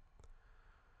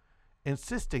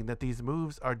 Insisting that these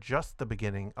moves are just the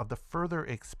beginning of the further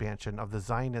expansion of the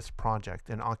Zionist project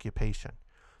and occupation,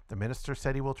 the minister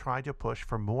said he will try to push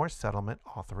for more settlement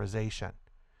authorization.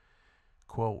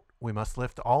 Quote, "We must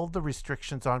lift all the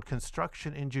restrictions on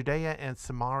construction in Judea and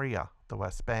Samaria, the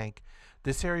West Bank.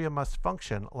 This area must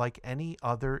function like any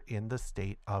other in the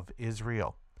state of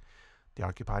Israel." The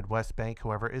occupied West Bank,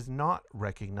 however, is not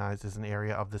recognized as an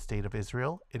area of the State of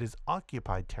Israel. It is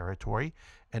occupied territory,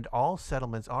 and all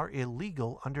settlements are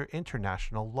illegal under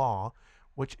international law,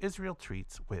 which Israel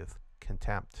treats with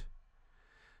contempt.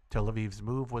 Tel Aviv's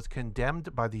move was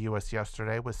condemned by the U.S.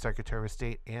 yesterday, with Secretary of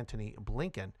State Antony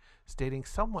Blinken stating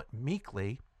somewhat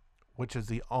meekly, which is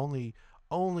the only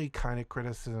kind of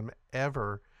criticism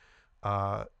ever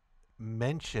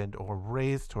mentioned or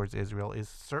raised towards Israel is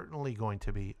certainly going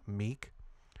to be meek.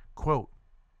 Quote,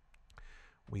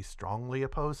 "We strongly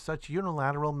oppose such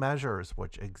unilateral measures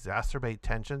which exacerbate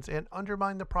tensions and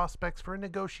undermine the prospects for a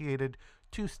negotiated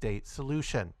two-state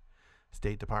solution."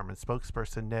 State Department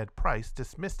spokesperson Ned Price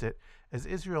dismissed it as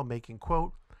Israel making,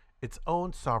 quote, "its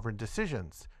own sovereign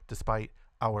decisions, despite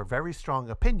our very strong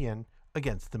opinion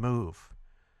against the move."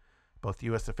 Both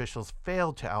U.S. officials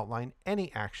failed to outline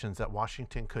any actions that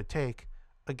Washington could take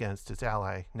against its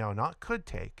ally. No, not could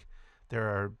take. There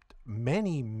are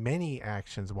many, many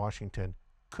actions Washington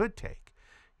could take.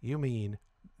 You mean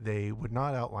they would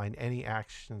not outline any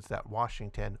actions that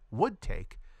Washington would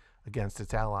take against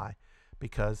its ally,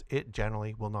 because it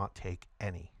generally will not take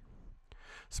any.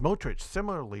 Smotrich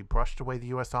similarly brushed away the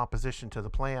U.S. opposition to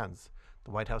the plans.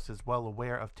 The White House is well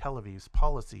aware of Tel Aviv's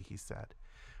policy, he said.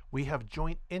 "We have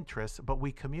joint interests, but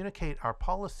we communicate our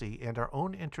policy and our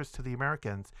own interests to the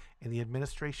Americans, and the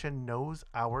administration knows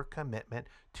our commitment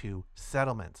to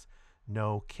settlements."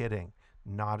 No kidding.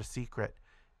 Not a secret.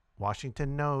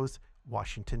 Washington knows.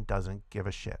 Washington doesn't give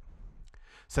a shit.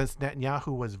 Since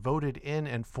Netanyahu was voted in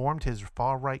and formed his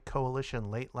far-right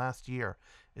coalition late last year,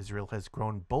 Israel has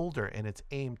grown bolder in its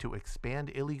aim to expand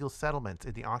illegal settlements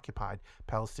in the occupied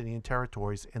Palestinian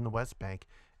territories in the West Bank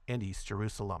and East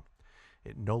Jerusalem.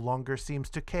 It no longer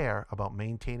seems to care about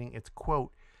maintaining its,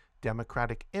 quote,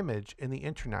 "democratic image in the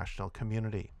international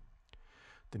community."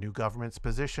 The new government's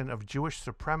position of Jewish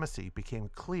supremacy became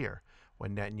clear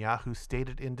when Netanyahu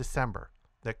stated in December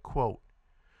that, quote,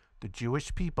 "the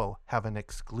Jewish people have an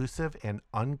exclusive and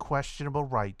unquestionable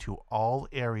right to all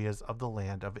areas of the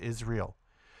land of Israel.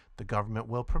 The government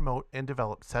will promote and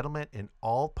develop settlement in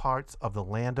all parts of the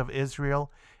land of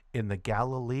Israel, in the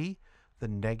Galilee, the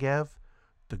Negev,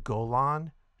 the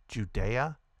Golan,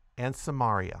 Judea, and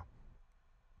Samaria.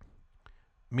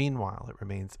 Meanwhile, it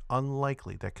remains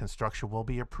unlikely that construction will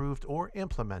be approved or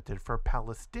implemented for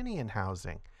Palestinian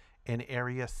housing in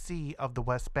Area C of the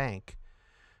West Bank,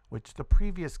 which the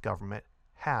previous government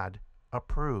had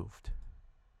approved.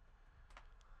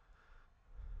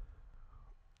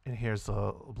 And here's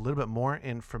a little bit more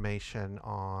information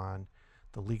on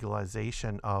the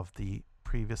legalization of the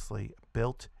previously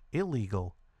built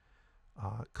illegal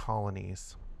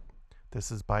colonies.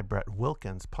 This is by Brett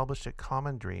Wilkins, published at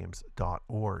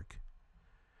commondreams.org.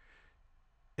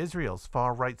 Israel's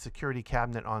far-right security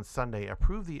cabinet on Sunday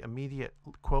approved the immediate,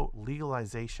 quote,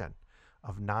 legalization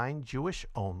of 9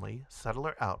 Jewish-only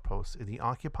settler outposts in the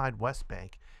occupied West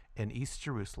Bank and East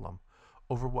Jerusalem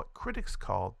over what critics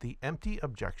called the empty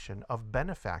objection of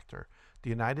benefactor, the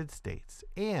United States,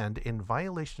 and in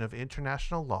violation of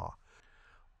international law,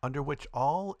 under which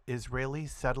all Israeli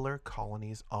settler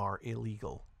colonies are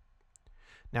illegal.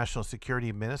 National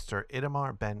Security Minister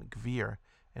Itamar Ben-Gvir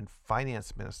and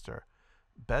Finance Minister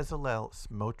Bezalel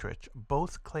Smotrich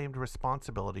both claimed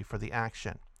responsibility for the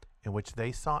action, in which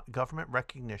they sought government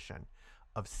recognition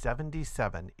of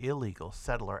 77 illegal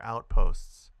settler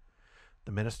outposts.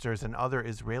 The ministers and other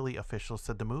Israeli officials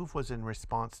said the move was in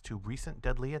response to recent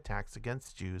deadly attacks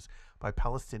against Jews by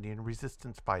Palestinian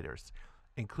resistance fighters,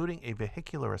 including a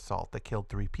vehicular assault that killed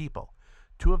 3 people,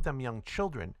 2 of them young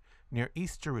children, near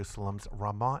East Jerusalem's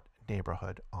Ramat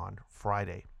neighborhood on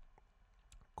Friday.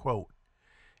 Quote,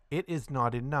 "It is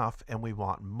not enough and we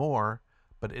want more,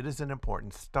 but it is an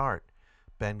important start,"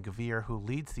 Ben-Gvir, who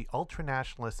leads the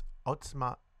ultranationalist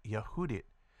Otzma Yehudit,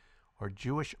 or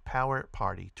Jewish Power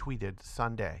Party, tweeted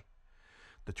Sunday.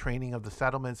 The training of the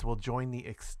settlements will join the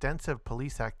extensive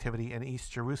police activity in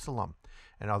East Jerusalem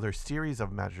and other series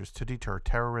of measures to deter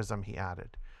terrorism, he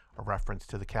added, a reference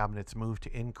to the cabinet's move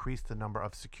to increase the number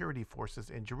of security forces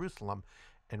in Jerusalem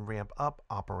and ramp up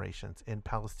operations in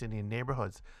Palestinian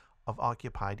neighborhoods of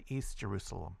occupied East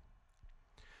Jerusalem.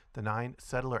 The 9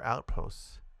 settler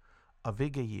outposts,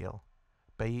 Avigail,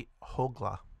 Beit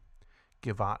Hogla,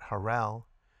 Givat Harel,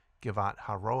 Givat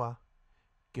Haroah,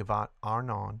 Givat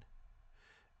Arnon,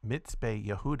 Mitzpe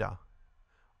Yehuda,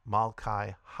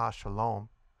 Malkai HaShalom,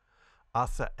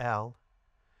 Asa El,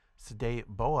 Sdei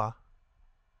Boaz,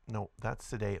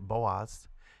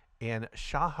 and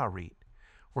Shaharit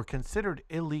were considered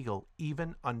illegal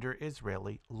even under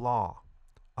Israeli law.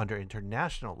 Under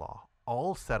international law,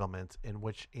 all settlements in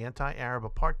which anti-Arab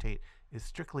apartheid is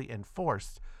strictly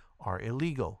enforced are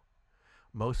illegal.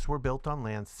 Most were built on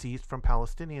land seized from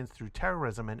Palestinians through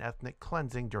terrorism and ethnic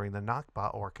cleansing during the Nakba,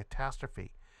 or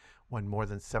catastrophe, when more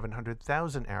than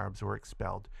 700,000 Arabs were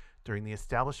expelled during the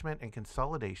establishment and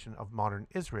consolidation of modern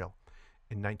Israel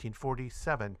in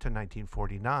 1947 to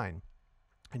 1949,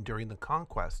 and during the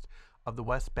conquest of the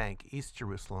West Bank, East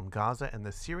Jerusalem, Gaza, and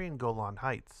the Syrian Golan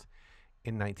Heights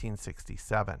in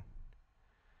 1967.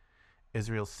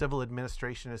 Israel's civil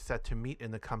administration is set to meet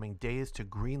in the coming days to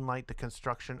greenlight the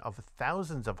construction of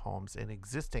thousands of homes in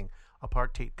existing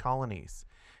apartheid colonies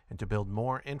and to build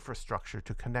more infrastructure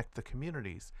to connect the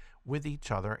communities with each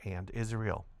other and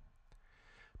Israel.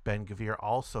 Ben-Gvir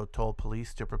also told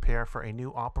police to prepare for a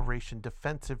new Operation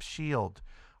Defensive Shield,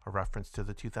 a reference to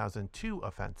the 2002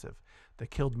 offensive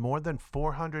that killed more than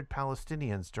 400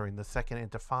 Palestinians during the Second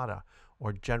Intifada,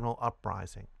 or general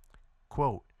uprising.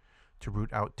 Quote, "to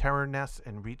root out terror nests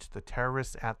and reach the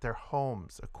terrorists at their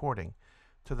homes," according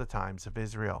to the Times of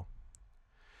Israel.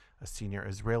 A senior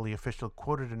Israeli official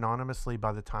quoted anonymously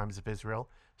by the Times of Israel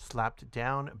slapped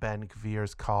down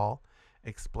Ben-Gvir's call,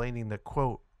 explaining that,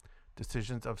 quote,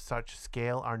 "decisions of such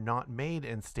scale are not made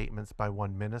in statements by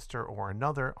one minister or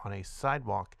another on a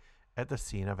sidewalk at the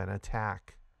scene of an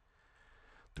attack."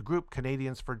 The group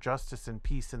Canadians for Justice and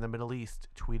Peace in the Middle East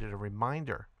tweeted a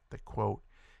reminder that, quote,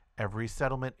 "every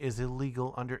settlement is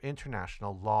illegal under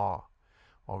international law,"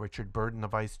 while Richard Burden, the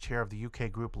vice chair of the UK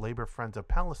group Labour Friends of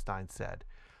Palestine, said,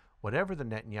 "whatever the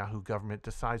Netanyahu government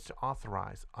decides to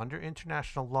authorize under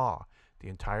international law, the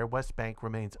entire West Bank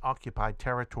remains occupied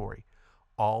territory.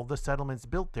 All the settlements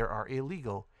built there are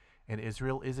illegal, and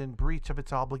Israel is in breach of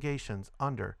its obligations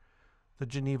under the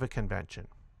Geneva Convention."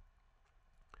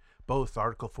 Both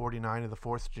Article 49 of the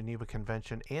Fourth Geneva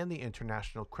Convention and the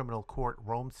International Criminal Court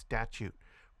Rome Statute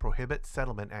prohibit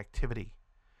settlement activity.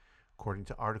 According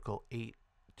to Article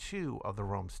 8.2 of the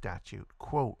Rome Statute,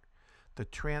 quote, "the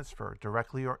transfer,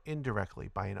 directly or indirectly,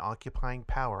 by an occupying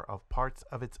power of parts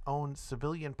of its own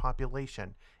civilian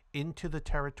population into the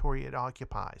territory it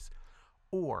occupies,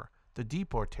 or the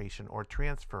deportation or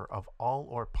transfer of all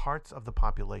or parts of the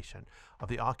population of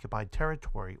the occupied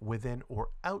territory within or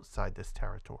outside this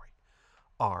territory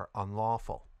are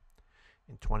unlawful.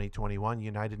 In 2021,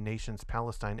 United Nations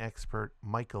Palestine expert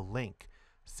Michael Link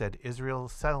said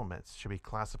Israel's settlements should be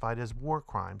classified as war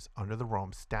crimes under the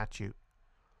Rome Statute.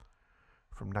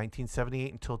 From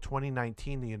 1978 until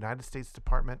 2019, the United States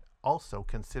Department also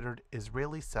considered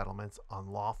Israeli settlements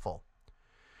unlawful.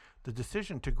 The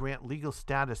decision to grant legal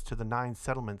status to the 9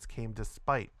 settlements came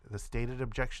despite the stated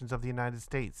objections of the United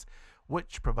States,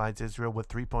 which provides Israel with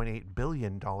 $3.8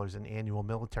 billion in annual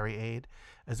military aid,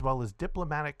 as well as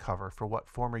diplomatic cover for what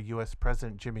former U.S.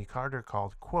 President Jimmy Carter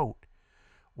called, quote,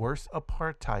 worse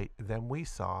apartheid than we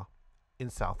saw in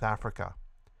South Africa,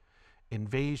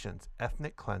 invasions,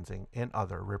 ethnic cleansing, and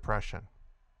other repression.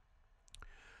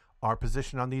 Our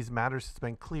position on these matters has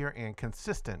been clear and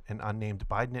consistent, an unnamed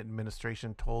Biden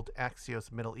administration told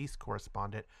Axios Middle East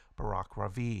correspondent Barak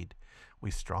Ravid. We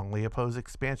strongly oppose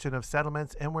expansion of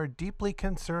settlements, and we're deeply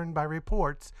concerned by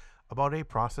reports about a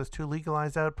process to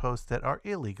legalize outposts that are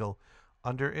illegal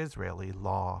under Israeli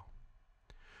law.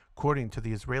 According to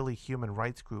the Israeli human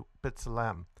rights group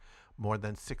B'Tselem, more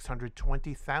than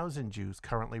 620,000 Jews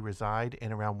currently reside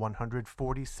in around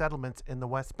 140 settlements in the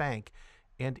West Bank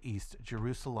and East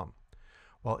Jerusalem.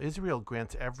 While Israel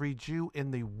grants every Jew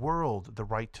in the world the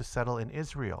right to settle in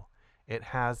Israel, it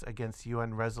has, against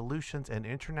UN resolutions and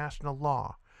international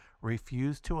law,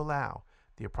 refused to allow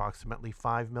the approximately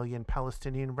 5 million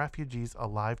Palestinian refugees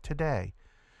alive today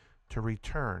to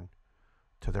return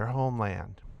to their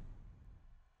homeland.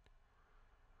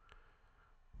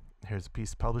 Here's a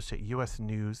piece published at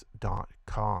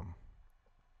usnews.com.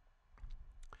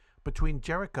 Between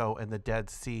Jericho and the Dead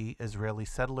Sea, Israeli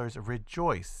settlers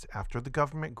rejoice after the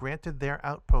government granted their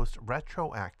outpost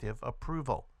retroactive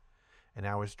approval. An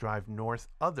hour's drive north,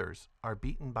 others are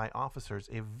beaten by officers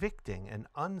evicting an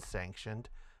unsanctioned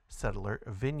settler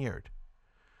vineyard.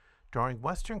 Drawing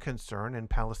Western concern and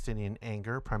Palestinian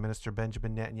anger, Prime Minister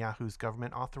Benjamin Netanyahu's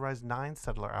government authorized 9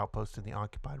 settler outposts in the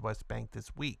occupied West Bank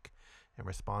this week in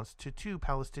response to 2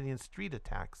 Palestinian street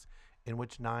attacks in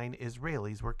which 9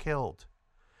 Israelis were killed.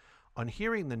 On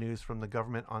hearing the news from the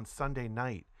government on Sunday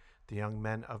night, the young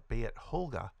men of Beit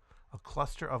Holga, a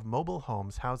cluster of mobile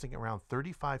homes housing around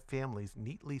 35 families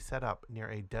neatly set up near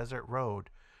a desert road,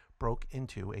 broke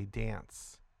into a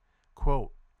dance.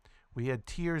 Quote, we had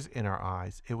tears in our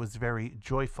eyes. It was very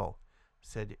joyful,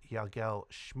 said Yagel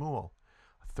Shmuel,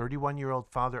 a 31-year-old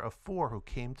father of 4 who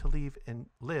came to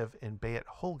live in Beit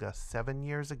Holga 7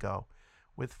 years ago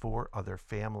with 4 other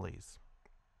families.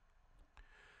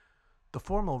 The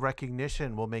formal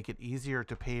recognition will make it easier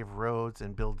to pave roads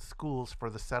and build schools for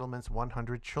the settlement's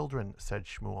 100 children, said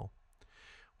Shmuel.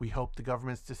 We hope the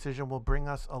government's decision will bring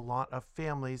us a lot of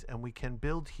families and we can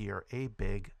build here a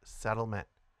big settlement.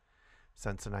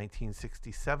 Since the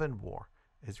 1967 war,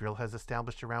 Israel has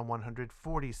established around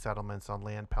 140 settlements on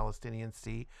land Palestinian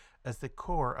Sea as the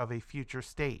core of a future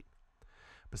state.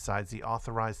 Besides the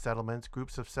authorized settlements,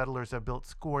 groups of settlers have built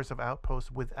scores of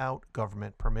outposts without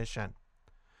government permission.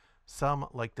 Some,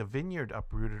 like the vineyard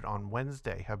uprooted on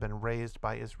Wednesday, have been razed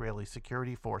by Israeli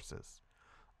security forces.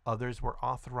 Others were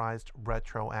authorized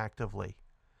retroactively.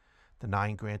 The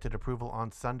 9 granted approval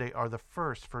on Sunday are the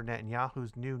first for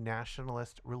Netanyahu's new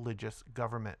nationalist religious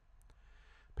government.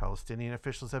 Palestinian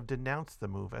officials have denounced the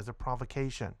move as a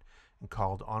provocation and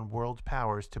called on world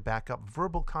powers to back up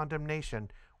verbal condemnation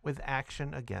with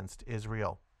action against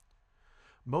Israel.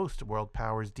 Most world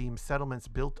powers deem settlements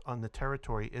built on the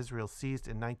territory Israel seized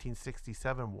in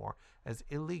 1967 war as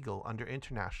illegal under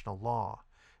international law,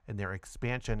 and their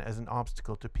expansion as an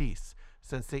obstacle to peace,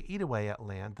 since they eat away at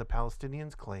land the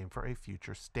Palestinians claim for a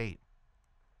future state.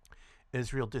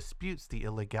 Israel disputes the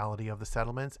illegality of the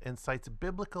settlements and cites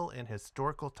biblical and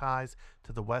historical ties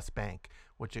to the West Bank,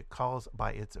 which it calls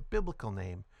by its biblical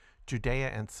name, Judea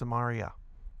and Samaria.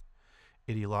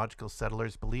 Ideological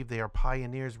settlers believe they are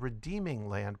pioneers redeeming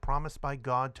land promised by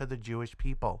God to the Jewish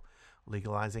people.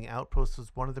 Legalizing outposts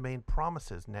was one of the main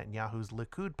promises Netanyahu's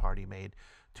Likud party made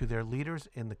to their leaders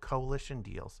in the coalition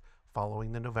deals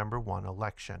following the November 1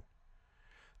 election.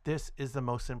 This is the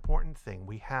most important thing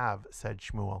we have, said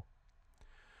Shmuel.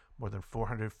 More than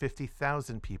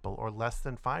 450,000 people, or less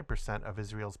than 5% of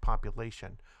Israel's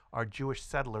population, are Jewish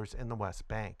settlers in the West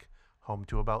Bank, home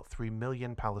to about 3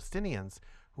 million Palestinians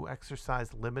who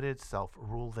exercise limited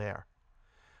self-rule there.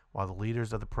 While the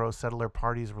leaders of the pro-settler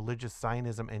parties Religious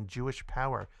Zionism and Jewish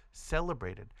Power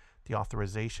celebrated the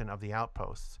authorization of the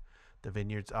outposts, the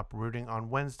vineyard's uprooting on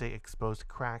Wednesday exposed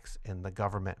cracks in the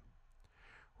government.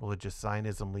 Religious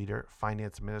Zionism leader,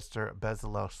 Finance Minister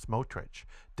Bezalel Smotrich,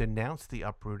 denounced the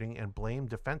uprooting and blamed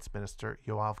Defense Minister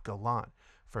Yoav Gallant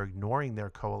for ignoring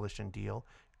their coalition deal,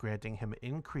 granting him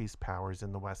increased powers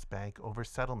in the West Bank over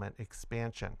settlement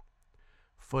expansion.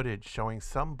 Footage showing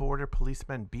some border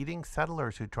policemen beating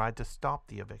settlers who tried to stop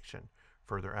the eviction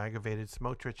further aggravated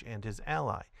Smotrich and his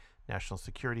ally, National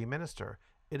Security Minister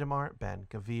Itamar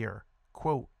Ben-Gvir.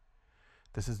 Quote,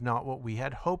 "This is not what we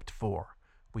had hoped for.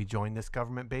 We joined this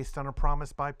government based on a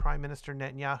promise by Prime Minister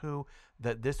Netanyahu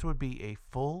that this would be a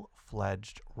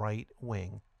full-fledged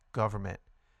right-wing government,"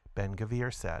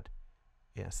 Ben-Gvir said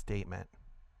in a statement.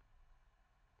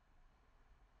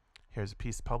 Here's a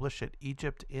piece published at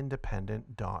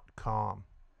EgyptIndependent.com.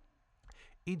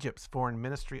 Egypt's foreign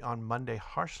ministry on Monday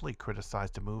harshly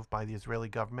criticized a move by the Israeli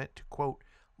government to, quote,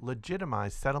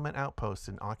 legitimize settlement outposts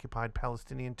in occupied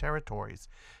Palestinian territories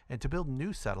and to build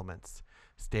new settlements,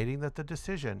 stating that the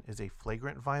decision is a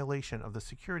flagrant violation of the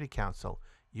Security Council,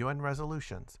 UN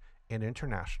resolutions, and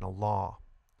international law.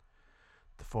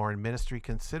 The foreign ministry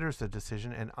considers the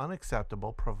decision an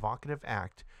unacceptable, provocative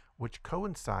act which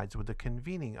coincides with the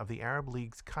convening of the Arab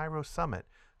League's Cairo summit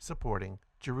supporting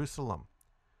Jerusalem.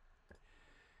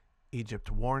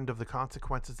 Egypt warned of the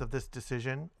consequences of this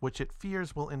decision, which it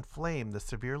fears will inflame the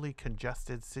severely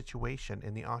congested situation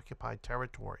in the occupied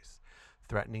territories,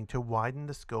 threatening to widen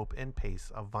the scope and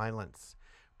pace of violence,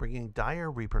 bringing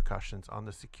dire repercussions on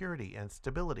the security and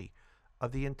stability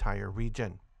of the entire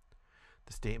region.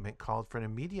 The statement called for an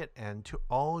immediate end to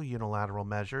all unilateral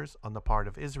measures on the part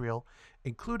of Israel,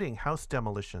 including house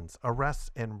demolitions,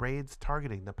 arrests, and raids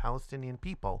targeting the Palestinian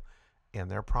people and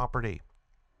their property.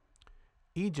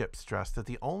 Egypt stressed that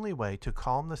the only way to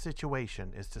calm the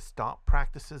situation is to stop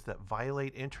practices that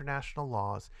violate international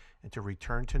laws and to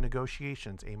return to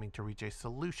negotiations aiming to reach a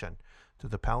solution to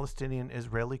the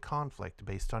Palestinian-Israeli conflict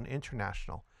based on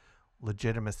international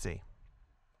legitimacy.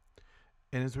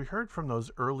 And as we heard from those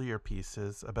earlier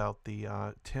pieces about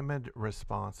the timid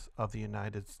response of the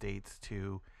United States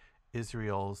to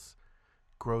Israel's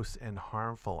gross and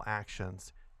harmful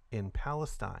actions in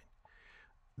Palestine,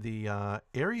 the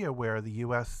area where the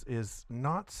U.S. is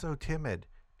not so timid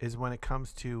is when it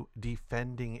comes to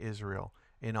defending Israel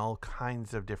in all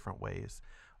kinds of different ways,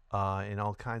 in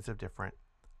all kinds of different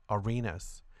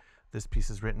arenas. This piece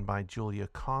is written by Julia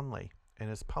Conley and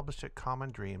is published at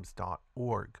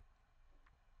commondreams.org.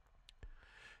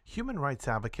 Human rights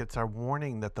advocates are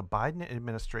warning that the Biden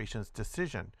administration's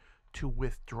decision to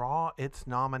withdraw its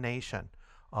nomination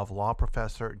of law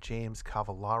professor James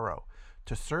Cavallaro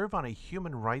to serve on a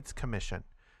human rights commission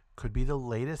could be the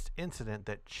latest incident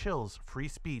that chills free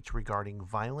speech regarding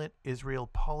violent Israel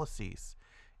policies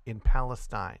in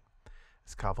Palestine.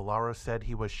 As Cavallaro said,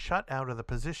 he was shut out of the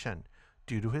position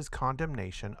due to his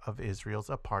condemnation of Israel's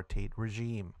apartheid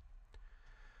regime.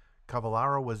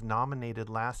 Cavallaro was nominated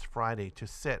last Friday to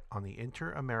sit on the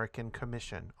Inter-American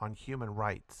Commission on Human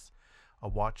Rights, a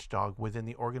watchdog within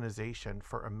the Organization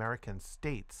for American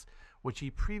States, which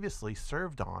he previously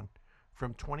served on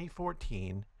from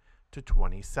 2014 to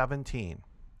 2017.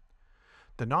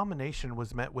 The nomination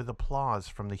was met with applause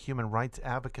from the human rights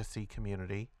advocacy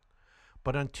community,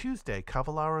 but on Tuesday,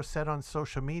 Cavallaro said on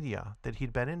social media that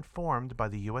he'd been informed by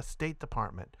the U.S. State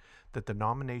Department that the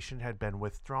nomination had been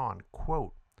withdrawn,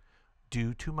 quote,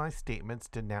 due to my statements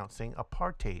denouncing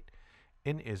apartheid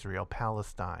in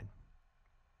Israel-Palestine.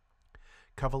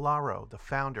 Cavallaro, the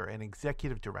founder and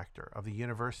executive director of the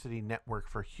University Network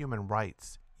for Human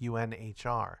Rights,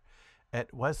 UNHR,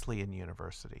 at Wesleyan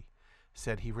University,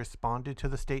 said he responded to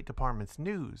the State Department's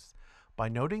news by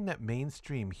noting that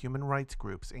mainstream human rights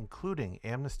groups, including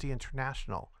Amnesty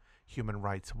International, Human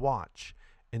Rights Watch,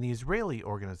 and the Israeli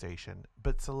organization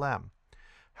B'Tselem,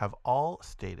 have all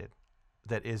stated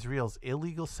that Israel's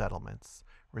illegal settlements,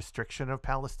 restriction of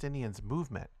Palestinians'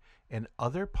 movement, and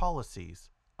other policies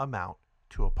amount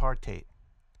to apartheid.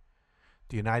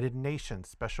 The United Nations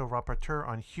Special Rapporteur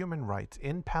on Human Rights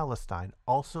in Palestine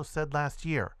also said last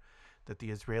year that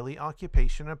the Israeli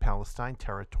occupation of Palestine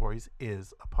territories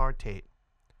is apartheid.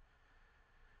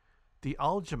 The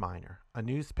Al-Gemeiner, a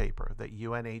newspaper that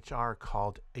UNHR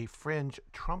called a fringe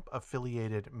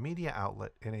Trump-affiliated media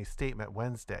outlet in a statement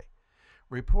Wednesday,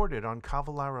 reported on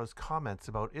Cavallaro's comments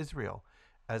about Israel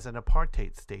as an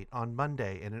apartheid state on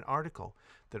Monday in an article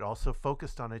that also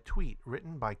focused on a tweet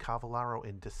written by Cavallaro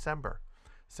in December,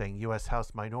 saying U.S.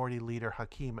 House Minority Leader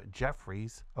Hakeem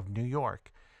Jeffries of New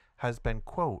York has been,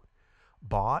 quote,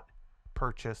 bought,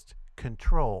 purchased,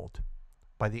 controlled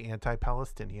by the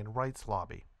anti-Palestinian rights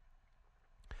lobby.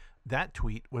 That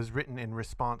tweet was written in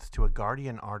response to a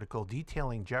Guardian article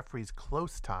detailing Jeffrey's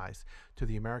close ties to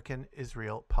the American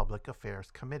Israel Public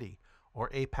Affairs Committee, or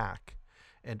AIPAC,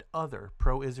 and other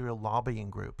pro-Israel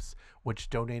lobbying groups, which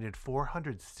donated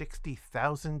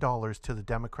 $460,000 to the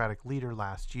Democratic leader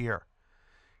last year.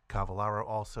 Cavallaro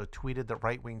also tweeted that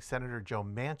right-wing Senator Joe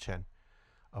Manchin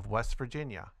of West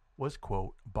Virginia was,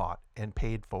 quote, bought and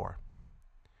paid for.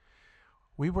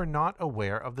 We were not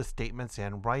aware of the statements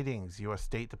and writings, U.S.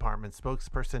 State Department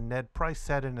spokesperson Ned Price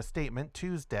said in a statement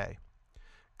Tuesday.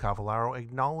 Cavallaro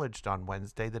acknowledged on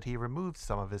Wednesday that he removed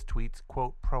some of his tweets,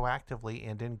 quote, proactively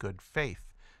and in good faith,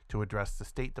 to address the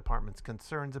State Department's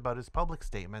concerns about his public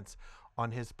statements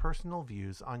on his personal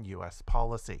views on U.S.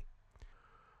 policy.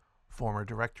 Former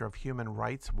Director of Human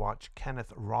Rights Watch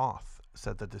Kenneth Roth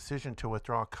said the decision to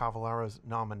withdraw Cavallaro's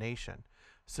nomination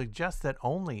suggests that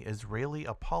only Israeli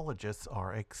apologists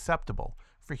are acceptable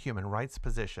for human rights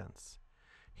positions.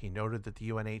 He noted that the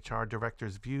UNHR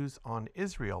director's views on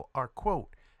Israel are,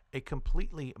 quote, a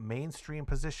completely mainstream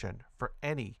position for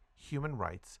any human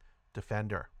rights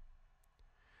defender.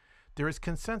 There is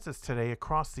consensus today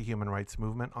across the human rights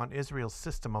movement on Israel's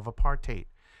system of apartheid,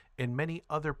 and many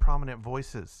other prominent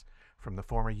voices, from the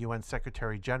former UN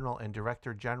Secretary General and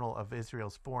Director General of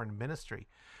Israel's Foreign Ministry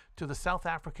to the South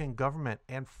African government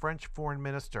and French Foreign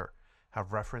Minister,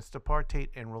 have referenced apartheid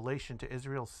in relation to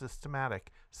Israel's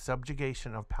systematic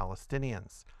subjugation of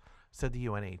Palestinians, said the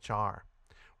UNHR.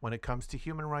 When it comes to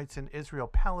human rights in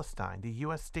Israel-Palestine, the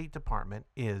U.S. State Department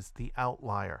is the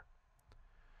outlier.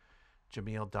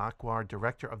 Jamil Dakwar,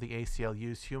 director of the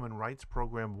ACLU's Human Rights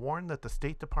Program, warned that the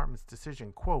State Department's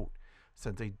decision, quote,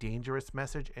 sends a dangerous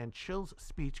message and chills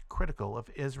speech critical of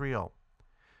Israel.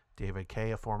 David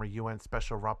Kay, a former UN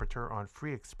Special Rapporteur on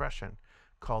Free Expression,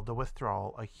 called the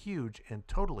withdrawal a huge and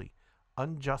totally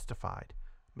unjustified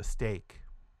mistake.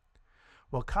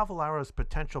 While Cavallaro's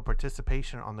potential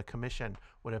participation on the commission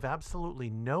would have absolutely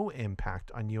no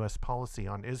impact on U.S. policy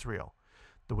on Israel,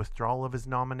 the withdrawal of his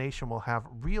nomination will have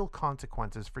real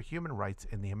consequences for human rights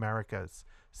in the Americas,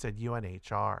 said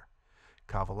UNHR.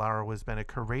 Cavallaro has been a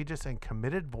courageous and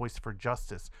committed voice for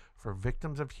justice for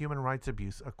victims of human rights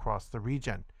abuse across the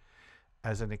region.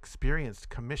 As an experienced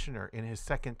commissioner in his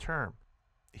second term,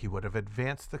 he would have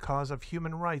advanced the cause of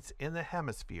human rights in the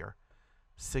hemisphere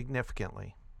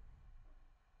significantly.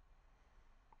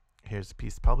 Here's a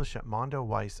piece published at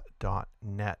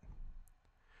mondoweiss.net.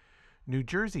 New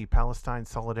Jersey Palestine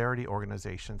Solidarity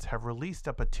organizations have released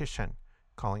a petition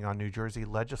calling on New Jersey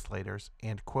legislators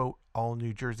and, quote, all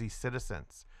New Jersey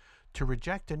citizens to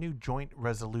reject a new joint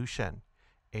resolution,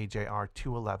 AJR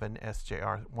 211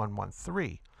 SJR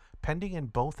 113, pending in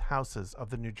both houses of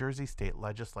the New Jersey State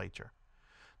Legislature.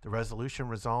 The resolution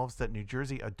resolves that New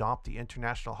Jersey adopt the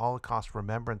International Holocaust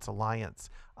Remembrance Alliance,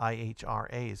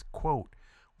 IHRA's, quote,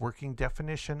 working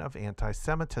definition of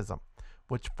anti-Semitism,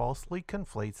 which falsely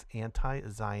conflates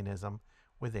anti-Zionism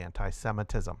with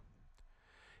anti-Semitism.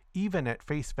 Even at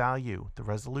face value, the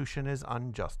resolution is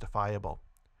unjustifiable.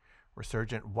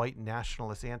 Resurgent white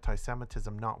nationalist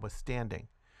anti-Semitism notwithstanding,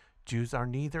 Jews are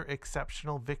neither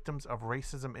exceptional victims of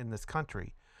racism in this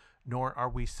country, nor are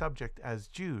we subject as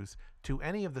Jews to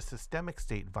any of the systemic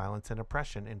state violence and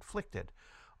oppression inflicted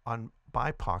on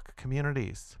BIPOC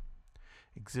communities.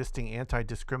 Existing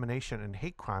anti-discrimination and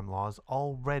hate crime laws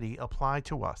already apply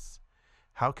to us.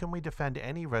 How can we defend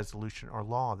any resolution or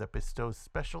law that bestows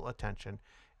special attention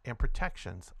and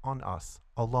protections on us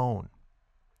alone?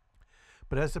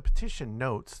 But as the petition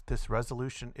notes, this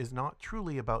resolution is not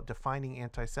truly about defining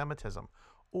anti-Semitism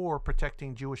or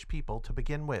protecting Jewish people to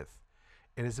begin with.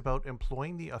 It is about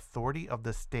employing the authority of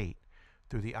the state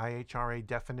through the IHRA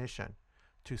definition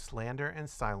to slander and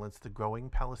silence the growing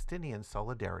Palestinian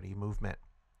solidarity movement.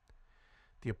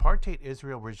 The apartheid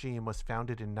Israel regime was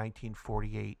founded in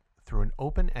 1948 through an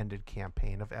open-ended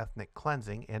campaign of ethnic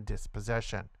cleansing and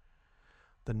dispossession,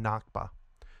 the Nakba,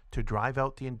 to drive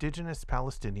out the indigenous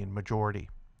Palestinian majority.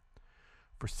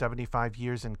 For 75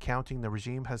 years and counting, the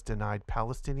regime has denied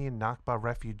Palestinian Nakba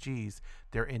refugees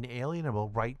their inalienable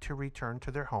right to return to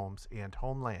their homes and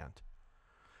homeland.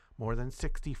 More than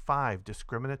 65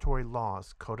 discriminatory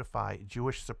laws codify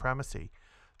Jewish supremacy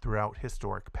throughout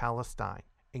historic Palestine,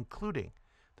 including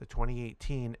the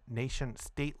 2018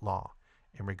 nation-state law,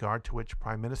 in regard to which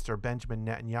Prime Minister Benjamin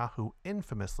Netanyahu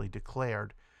infamously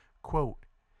declared, quote,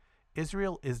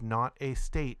 Israel is not a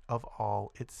state of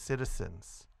all its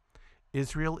citizens.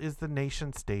 Israel is the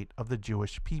nation-state of the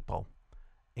Jewish people,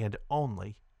 and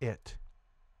only it.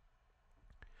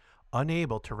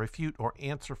 Unable to refute or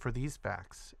answer for these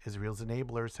facts, Israel's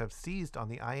enablers have seized on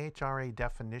the IHRA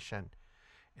definition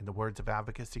In the words of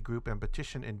advocacy group and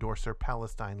petition endorser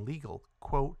Palestine Legal,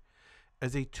 quote,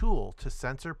 as a tool to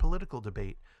censor political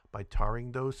debate by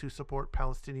tarring those who support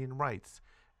Palestinian rights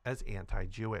as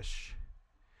anti-Jewish.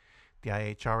 The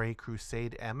IHRA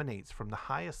crusade emanates from the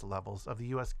highest levels of the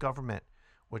U.S. government,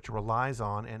 which relies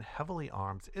on and heavily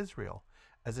arms Israel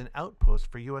as an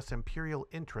outpost for U.S. imperial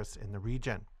interests in the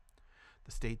region.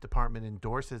 The State Department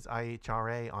endorses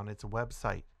IHRA on its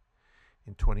website.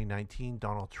 In 2019,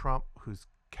 Donald Trump, whose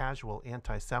casual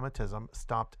anti-Semitism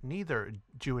stopped neither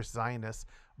Jewish Zionists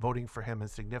voting for him in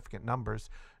significant numbers,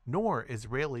 nor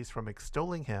Israelis from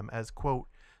extolling him as, quote,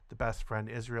 the best friend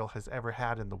Israel has ever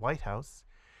had in the White House,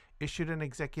 issued an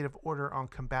executive order on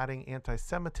combating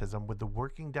anti-Semitism with the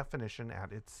working definition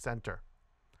at its center.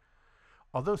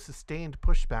 Although sustained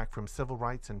pushback from civil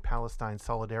rights and Palestine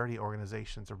solidarity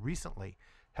organizations recently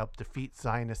helped defeat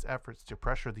Zionist efforts to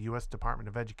pressure the U.S. Department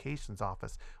of Education's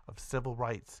Office of Civil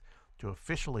Rights to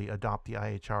officially adopt the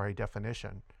IHRA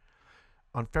definition,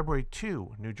 on February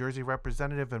 2, New Jersey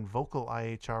representative and vocal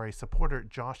IHRA supporter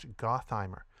Josh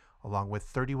Gottheimer, along with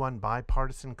 31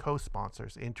 bipartisan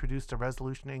co-sponsors, introduced a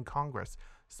resolution in Congress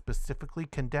specifically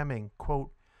condemning,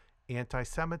 quote,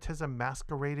 anti-Semitism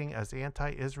masquerading as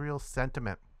anti-Israel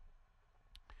sentiment.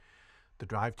 The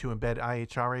drive to embed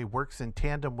IHRA works in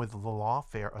tandem with the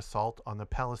lawfare assault on the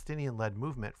Palestinian-led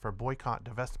movement for boycott,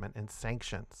 divestment, and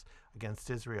sanctions against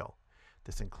Israel.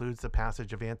 This includes the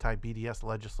passage of anti-BDS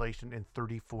legislation in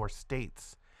 34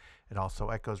 states. It also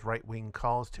echoes right-wing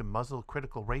calls to muzzle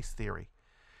critical race theory.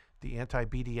 The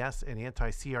anti-BDS and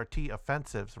anti-CRT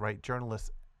offensives, write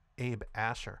journalist Abe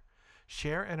Asher,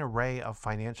 share an array of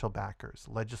financial backers,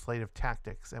 legislative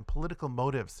tactics, and political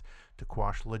motives to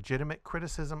quash legitimate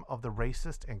criticism of the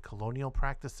racist and colonial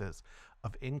practices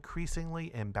of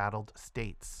increasingly embattled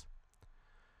states.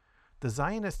 The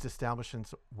Zionist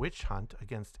establishment's witch hunt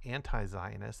against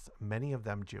anti-Zionists, many of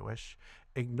them Jewish,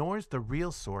 ignores the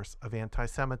real source of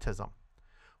anti-Semitism,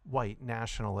 white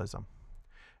nationalism.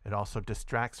 It also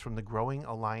distracts from the growing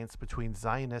alliance between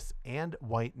Zionists and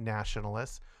white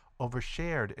nationalists over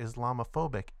shared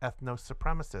Islamophobic,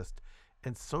 ethno-supremacist,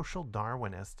 and social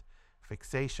Darwinist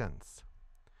fixations.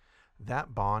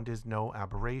 That bond is no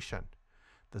aberration.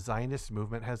 The Zionist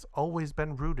movement has always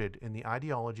been rooted in the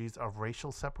ideologies of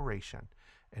racial separation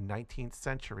and 19th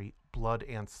century blood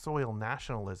and soil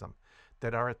nationalism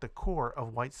that are at the core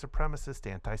of white supremacist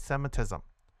anti-Semitism.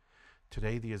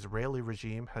 Today, the Israeli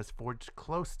regime has forged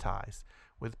close ties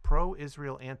with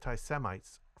pro-Israel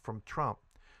anti-Semites from Trump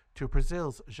to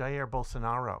Brazil's Jair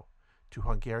Bolsonaro, to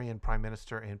Hungarian Prime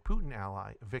Minister and Putin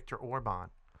ally Viktor Orban,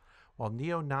 while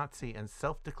neo-Nazi and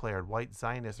self-declared white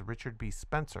Zionist Richard B.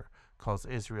 Spencer calls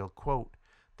Israel, quote,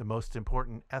 the most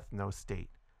important ethno-state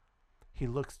he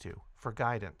looks to for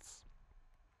guidance.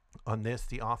 On this,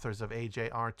 the authors of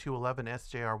AJR 211,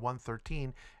 SJR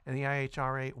 113, and the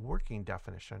IHRA working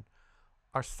definition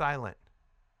are silent.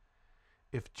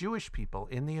 If Jewish people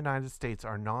in the United States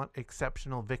are not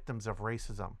exceptional victims of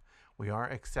racism, we are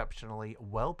exceptionally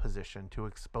well positioned to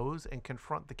expose and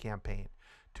confront the campaign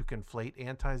to conflate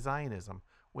anti-Zionism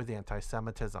with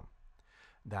anti-Semitism.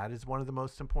 That is one of the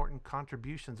most important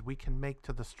contributions we can make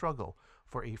to the struggle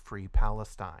for a free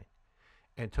Palestine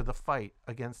and to the fight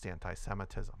against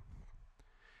anti-Semitism.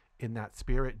 In that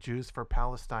spirit, Jews for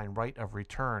Palestine Right of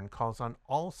Return calls on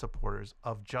all supporters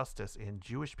of justice, and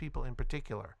Jewish people in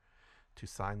particular, to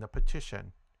sign the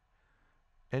petition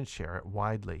and share it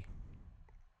widely.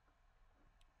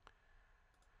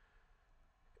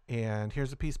 And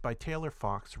here's a piece by Taylor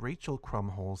Fox, Rachel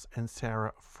Krumholz, and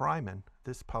Sarah Fryman.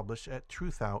 This published at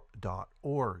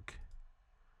truthout.org.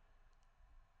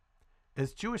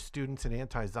 As Jewish students and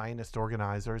anti-Zionist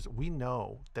organizers, we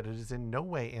know that it is in no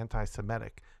way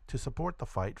anti-Semitic to support the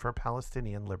fight for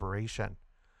Palestinian liberation.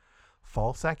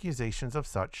 False accusations of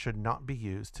such should not be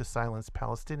used to silence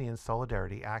Palestinian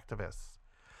solidarity activists.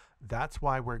 That's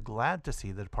why we're glad to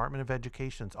see the Department of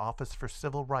Education's Office for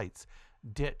Civil Rights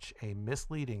ditch a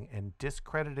misleading and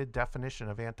discredited definition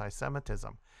of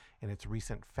anti-Semitism in its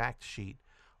recent fact sheet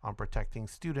on protecting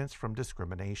students from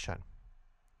discrimination.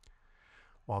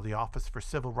 While the Office for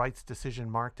Civil Rights decision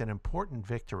marked an important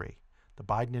victory, the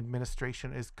Biden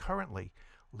administration is currently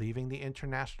leaving the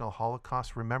International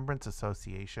Holocaust Remembrance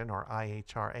Association, or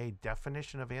IHRA,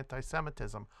 definition of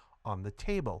anti-Semitism on the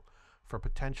table for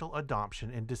potential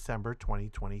adoption in December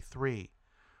 2023.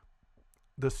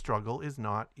 The struggle is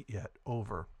not yet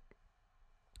over.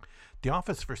 The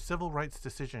Office for Civil Rights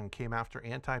decision came after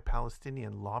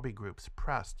anti-Palestinian lobby groups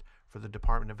pressed for the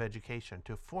Department of Education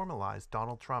to formalize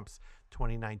Donald Trump's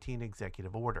 2019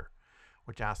 executive order,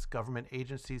 which asks government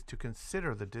agencies to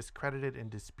consider the discredited and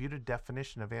disputed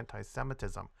definition of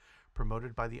anti-Semitism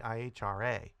promoted by the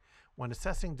IHRA when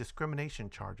assessing discrimination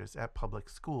charges at public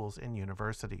schools and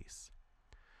universities.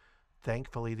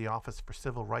 Thankfully, the Office for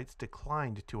Civil Rights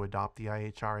declined to adopt the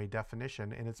IHRA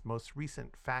definition in its most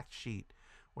recent fact sheet,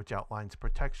 which outlines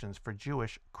protections for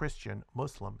Jewish, Christian,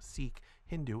 Muslim, Sikh,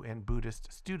 Hindu, and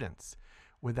Buddhist students,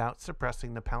 without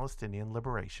suppressing the Palestinian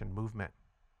liberation movement.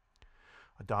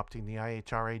 Adopting the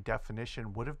IHRA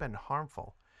definition would have been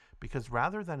harmful because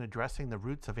rather than addressing the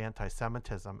roots of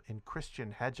anti-Semitism in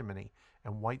Christian hegemony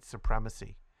and white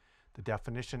supremacy, the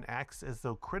definition acts as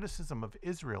though criticism of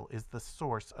Israel is the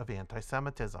source of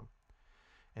anti-Semitism.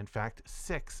 In fact,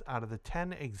 6 out of the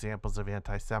 10 examples of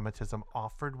anti-Semitism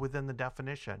offered within the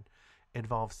definition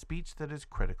involve speech that is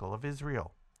critical of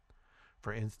Israel.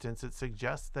 For instance, it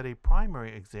suggests that a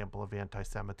primary example of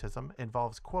anti-Semitism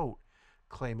involves, quote,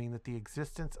 claiming that the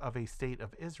existence of a state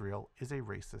of Israel is a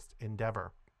racist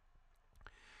endeavor.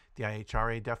 The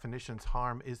IHRA definition's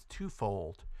harm is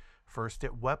twofold. First,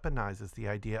 it weaponizes the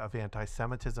idea of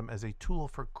anti-Semitism as a tool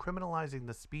for criminalizing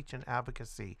the speech and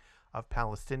advocacy of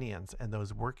Palestinians and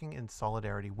those working in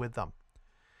solidarity with them.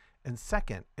 And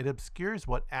second, it obscures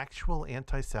what actual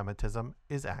anti-Semitism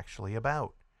is actually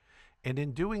about. And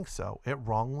in doing so, it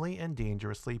wrongly and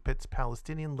dangerously pits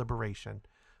Palestinian liberation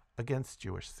against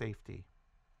Jewish safety.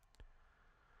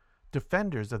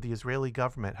 Defenders of the Israeli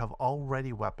government have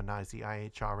already weaponized the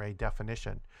IHRA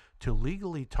definition to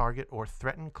legally target or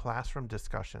threaten classroom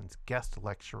discussions, guest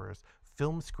lecturers,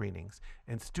 film screenings,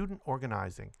 and student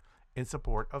organizing in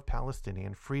support of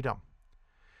Palestinian freedom.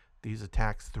 These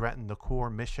attacks threaten the core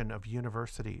mission of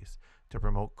universities to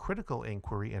promote critical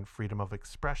inquiry and freedom of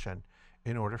expression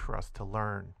in order for us to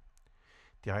learn.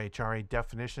 The IHRA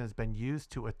definition has been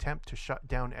used to attempt to shut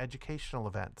down educational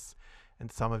events,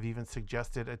 and some have even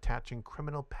suggested attaching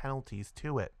criminal penalties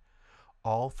to it,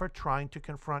 all for trying to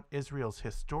confront Israel's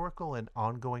historical and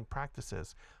ongoing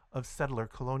practices of settler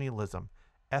colonialism,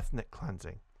 ethnic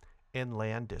cleansing, and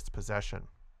land dispossession.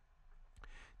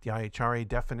 The IHRA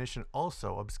definition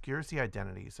also obscures the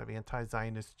identities of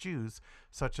anti-Zionist Jews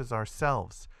such as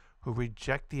ourselves, who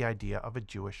reject the idea of a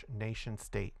Jewish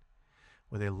nation-state.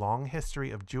 With a long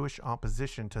history of Jewish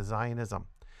opposition to Zionism,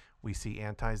 we see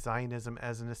anti-Zionism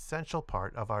as an essential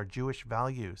part of our Jewish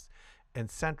values and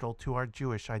central to our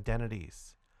Jewish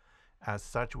identities. As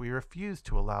such, we refuse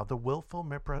to allow the willful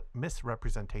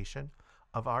misrepresentation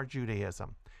of our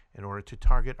Judaism in order to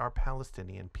target our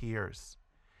Palestinian peers.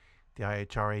 The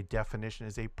IHRA definition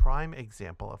is a prime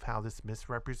example of how this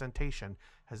misrepresentation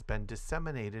has been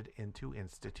disseminated into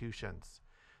institutions.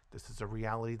 This is a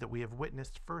reality that we have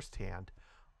witnessed firsthand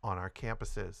on our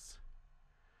campuses.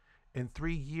 In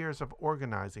 3 years of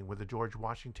organizing with the George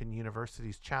Washington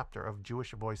University's chapter of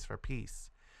Jewish Voice for Peace,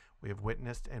 we have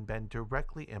witnessed and been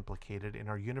directly implicated in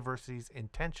our university's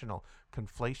intentional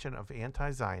conflation of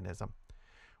anti-Zionism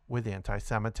with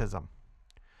anti-Semitism.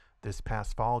 This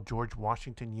past fall, George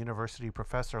Washington University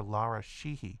professor Laura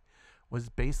Sheehy was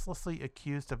baselessly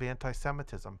accused of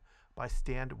anti-Semitism by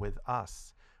Stand With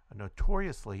Us, a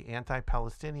notoriously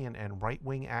anti-Palestinian and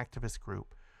right-wing activist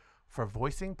group, for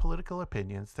voicing political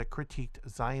opinions that critiqued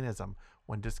Zionism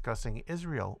when discussing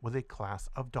Israel with a class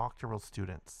of doctoral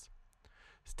students.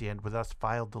 Stand With Us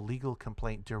filed the legal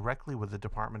complaint directly with the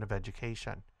Department of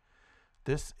Education.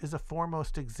 This is a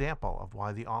foremost example of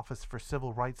why the Office for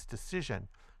Civil Rights' decision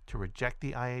to reject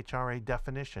the IHRA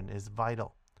definition is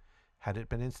vital. Had it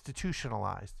been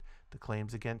institutionalized, the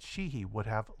claims against Sheehy would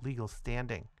have legal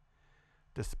standing.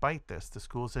 Despite this, the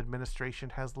school's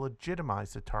administration has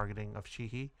legitimized the targeting of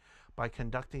Sheehy by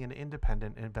conducting an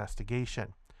independent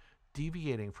investigation,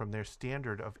 deviating from their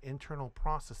standard of internal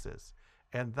processes,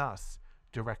 and thus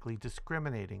directly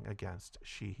discriminating against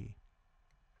Sheehy.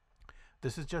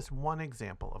 This is just one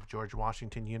example of George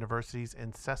Washington University's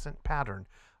incessant pattern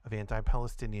of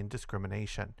anti-Palestinian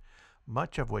discrimination,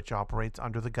 much of which operates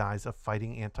under the guise of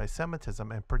fighting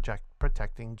anti-Semitism and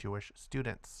protecting Jewish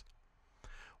students.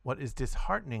 What is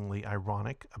dishearteningly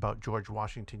ironic about George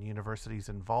Washington University's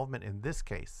involvement in this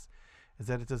case is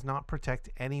that it does not protect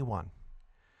anyone.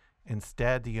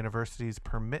 Instead, the university's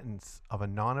permittance of a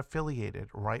non-affiliated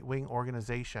right-wing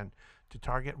organization to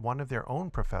target one of their own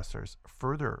professors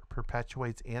further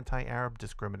perpetuates anti-Arab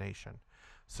discrimination,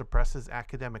 suppresses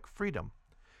academic freedom,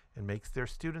 and makes their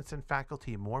students and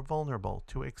faculty more vulnerable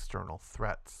to external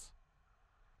threats.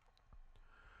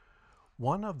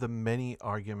 One of the many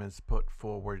arguments put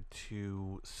forward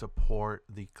to support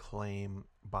the claim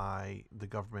by the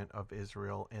government of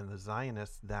Israel and the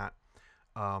Zionists that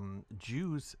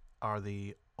Jews are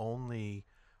the only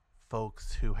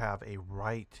folks who have a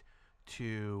right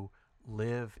to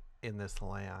live in this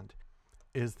land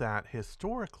is that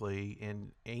historically,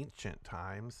 in ancient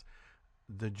times,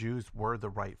 the Jews were the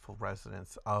rightful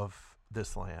residents of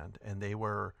this land, and they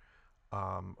were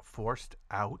forced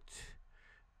out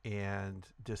and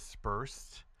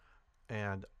dispersed,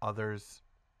 and others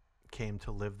came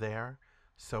to live there.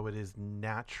 So it is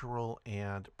natural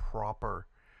and proper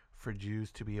for Jews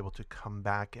to be able to come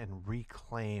back and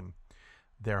reclaim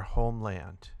their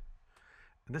homeland.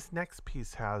 And this next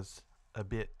piece has a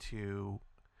bit to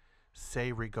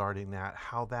say regarding that,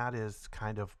 how that is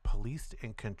kind of policed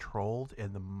and controlled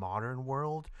in the modern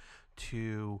world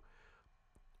to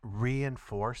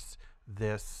reinforce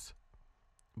this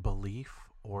belief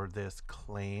or this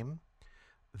claim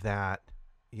that,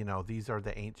 you know, these are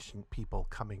the ancient people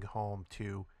coming home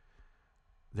to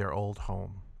their old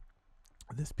home.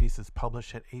 This piece is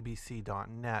published at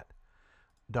abc.net.au.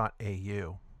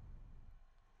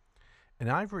 An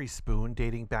ivory spoon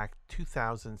dating back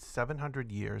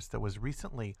 2,700 years that was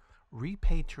recently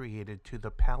repatriated to the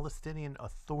Palestinian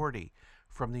Authority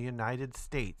from the United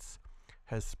States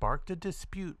has sparked a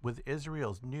dispute with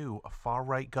Israel's new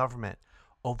far-right government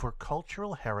over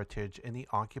cultural heritage in the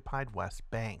occupied West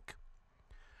Bank.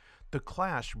 The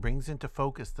clash brings into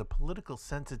focus the political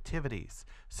sensitivities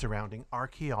surrounding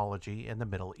archaeology in the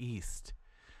Middle East,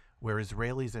 where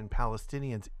Israelis and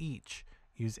Palestinians each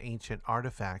use ancient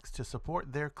artifacts to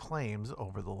support their claims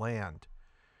over the land.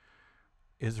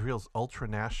 Israel's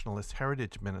ultra-nationalist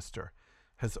heritage minister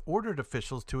has ordered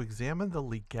officials to examine the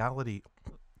legality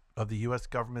of the U.S.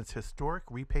 government's historic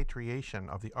repatriation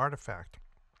of the artifact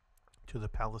to the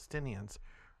Palestinians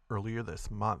earlier this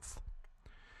month.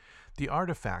 The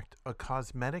artifact, a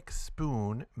cosmetic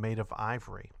spoon made of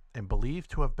ivory and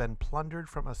believed to have been plundered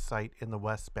from a site in the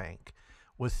West Bank,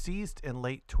 was seized in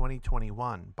late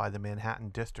 2021 by the Manhattan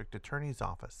District Attorney's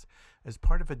Office as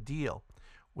part of a deal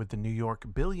with the New York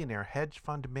billionaire hedge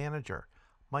fund manager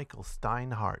Michael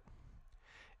Steinhardt.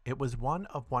 It was one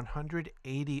of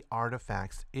 180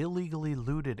 artifacts illegally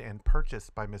looted and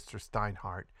purchased by Mr.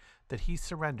 Steinhardt that he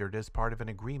surrendered as part of an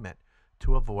agreement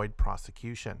to avoid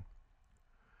prosecution.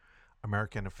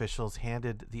 American officials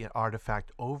handed the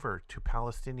artifact over to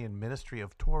Palestinian Ministry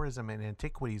of Tourism and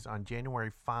Antiquities on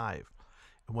January 5,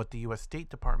 and what the U.S. State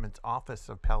Department's Office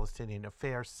of Palestinian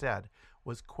Affairs said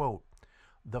was, quote,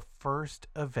 the first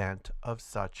event of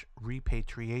such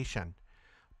repatriation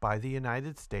by the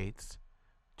United States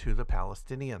to the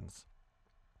Palestinians.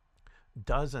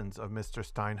 Dozens of Mr.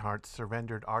 Steinhardt's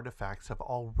surrendered artifacts have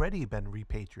already been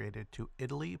repatriated to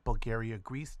Italy, Bulgaria,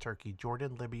 Greece, Turkey,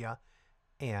 Jordan, Libya,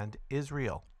 and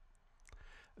Israel.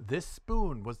 This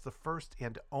spoon was the first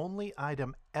and only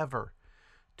item ever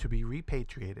to be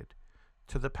repatriated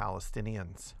to the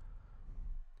Palestinians.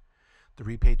 The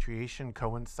repatriation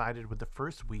coincided with the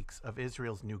first weeks of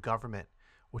Israel's new government,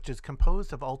 which is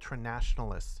composed of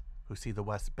ultra-nationalists who see the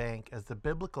West Bank as the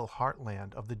biblical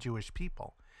heartland of the Jewish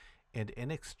people and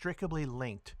inextricably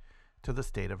linked to the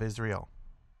State of Israel.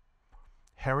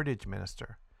 Heritage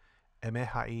Minister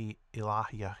Emehai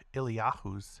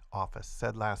Eliyahu's office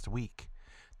said last week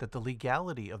that the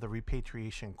legality of the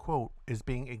repatriation, quote, is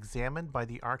being examined by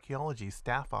the archaeology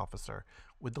staff officer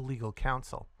with the legal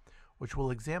counsel, which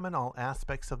will examine all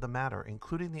aspects of the matter,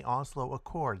 including the Oslo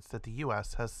Accords that the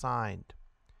U.S. has signed.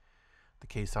 The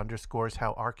case underscores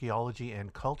how archaeology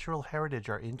and cultural heritage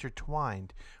are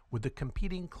intertwined with the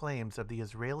competing claims of the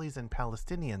Israelis and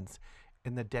Palestinians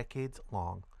in the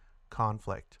decades-long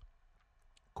conflict.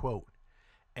 Quote,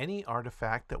 any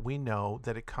artifact that we know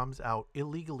that it comes out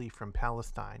illegally from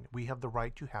Palestine, we have the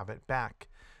right to have it back,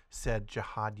 said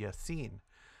Jihad Yassin,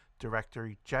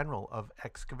 Director General of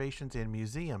Excavations and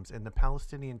Museums in the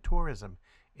Palestinian Tourism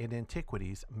and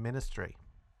Antiquities Ministry.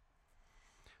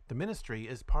 The ministry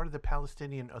is part of the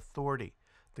Palestinian Authority,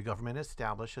 the government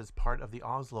established as part of the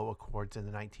Oslo Accords in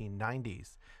the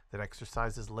 1990s that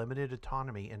exercises limited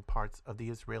autonomy in parts of the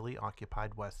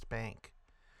Israeli-occupied West Bank.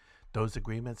 Those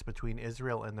agreements between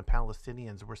Israel and the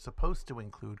Palestinians were supposed to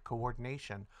include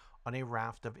coordination on a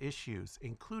raft of issues,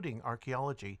 including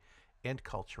archaeology and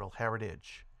cultural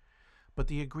heritage. But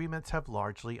the agreements have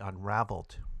largely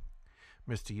unraveled.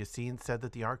 Mr. Yassin said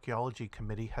that the Archaeology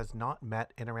Committee has not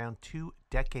met in around 2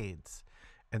 decades,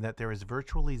 and that there is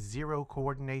virtually zero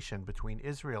coordination between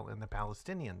Israel and the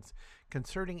Palestinians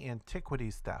concerning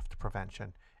antiquities theft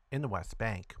prevention in the West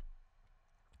Bank.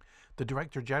 The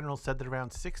Director General said that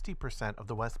around 60% of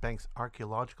the West Bank's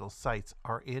archaeological sites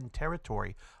are in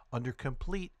territory under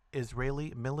complete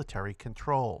Israeli military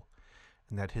control,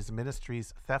 and that his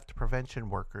ministry's theft prevention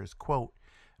workers, quote,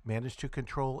 managed to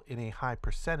control in a high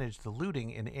percentage the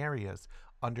looting in areas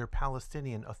under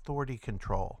Palestinian Authority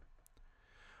control.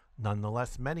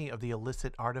 Nonetheless, many of the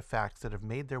illicit artifacts that have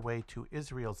made their way to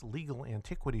Israel's legal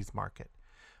antiquities market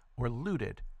were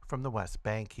looted from the West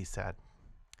Bank, he said.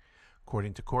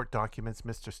 According to court documents,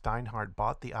 Mr. Steinhardt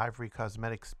bought the ivory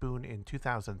cosmetic spoon in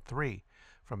 2003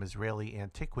 from Israeli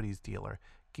antiquities dealer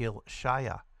Gil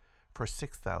Shaya for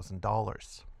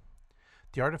 $6,000.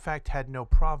 The artifact had no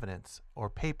provenance or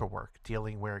paperwork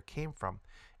dealing where it came from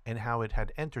and how it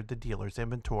had entered the dealer's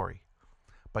inventory.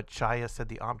 But Shaya said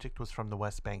the object was from the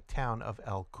West Bank town of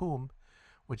El Qum,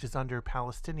 which is under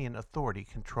Palestinian Authority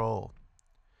control.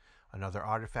 Another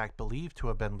artifact believed to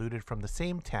have been looted from the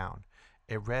same town,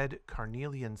 a red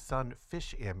carnelian sun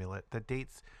fish amulet that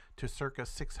dates to circa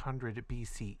 600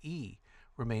 BCE,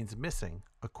 remains missing,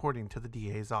 according to the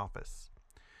DA's office.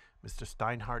 Mr.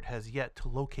 Steinhardt has yet to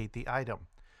locate the item,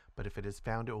 but if it is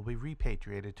found, it will be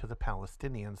repatriated to the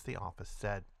Palestinians, the office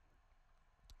said.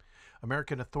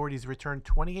 American authorities returned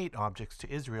 28 objects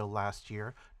to Israel last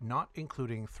year, not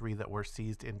including 3 that were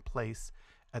seized in place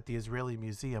at the Israeli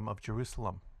Museum of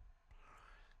Jerusalem.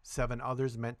 7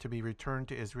 others meant to be returned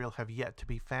to Israel have yet to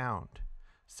be found.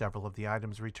 Several of the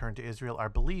items returned to Israel are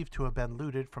believed to have been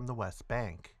looted from the West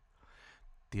Bank.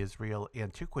 The Israel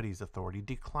Antiquities Authority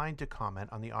declined to comment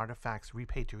on the artifact's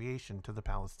repatriation to the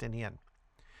Palestinian.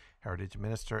 Heritage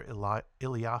Minister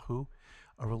Eliyahu,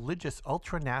 a religious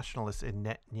ultra-nationalist in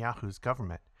Netanyahu's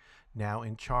government, now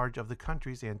in charge of the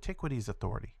country's Antiquities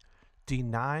Authority,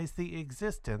 denies the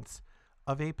existence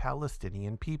of a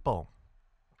Palestinian people.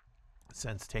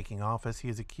 Since taking office, he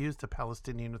has accused the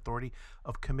Palestinian Authority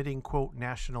of committing, quote,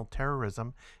 national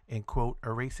terrorism and, quote,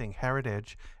 erasing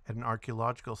heritage at an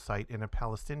archaeological site in a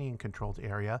Palestinian-controlled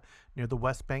area near the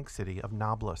West Bank city of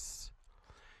Nablus.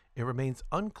 It remains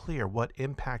unclear what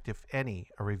impact, if any,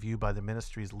 a review by the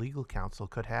ministry's legal counsel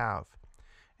could have.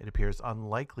 It appears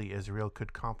unlikely Israel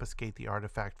could confiscate the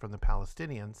artifact from the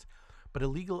Palestinians, but a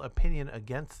legal opinion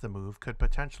against the move could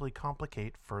potentially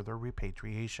complicate further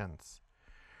repatriations.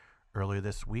 Earlier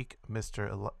this week,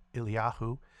 Mr.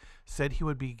 Eliyahu said he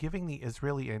would be giving the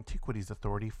Israeli Antiquities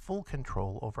Authority full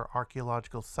control over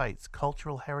archaeological sites,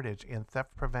 cultural heritage, and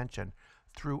theft prevention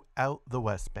throughout the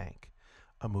West Bank,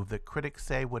 a move that critics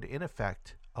say would in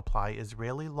effect apply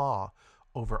Israeli law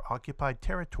over occupied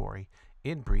territory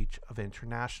in breach of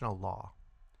international law.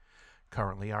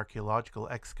 Currently, archaeological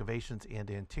excavations and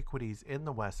antiquities in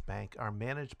the West Bank are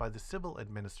managed by the Civil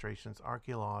Administration's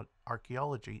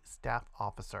Archaeology Staff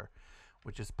Officer,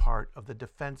 which is part of the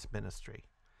Defense Ministry.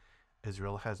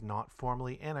 Israel has not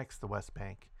formally annexed the West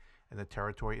Bank, and the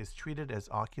territory is treated as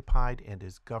occupied and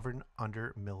is governed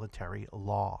under military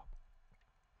law.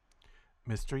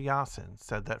 Mr. Yassin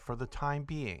said that for the time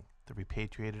being, the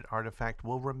repatriated artifact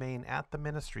will remain at the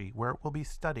ministry where it will be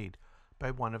studied by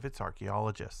one of its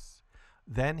archaeologists.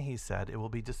 Then, he said, it will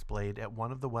be displayed at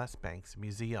one of the West Bank's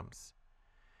museums.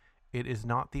 It is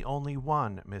not the only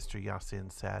one, Mr.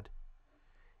 Yassin said.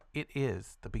 It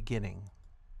is the beginning.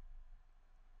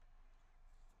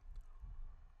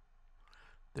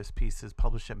 This piece is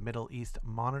published at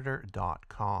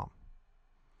MiddleEastMonitor.com.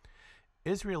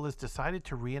 Israel has decided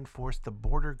to reinforce the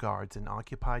border guards in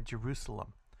occupied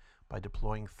Jerusalem by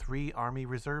deploying 3 Army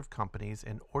Reserve companies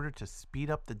in order to speed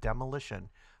up the demolition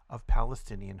of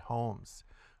Palestinian homes,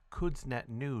 Kudznet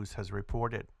News has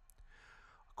reported.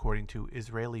 According to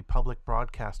Israeli public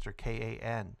broadcaster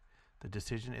KAN, the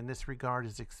decision in this regard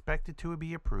is expected to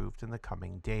be approved in the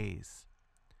coming days.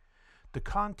 The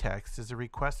context is a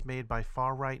request made by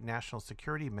far-right National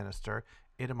Security Minister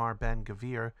Itamar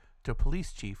Ben-Gvir to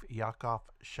Police Chief Yaakov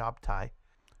Shabtai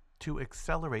to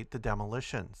accelerate the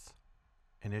demolitions.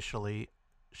 Initially,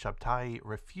 Shabtai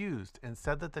refused and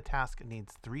said that the task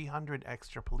needs 300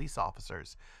 extra police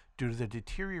officers due to the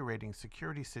deteriorating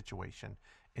security situation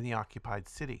in the occupied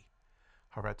city.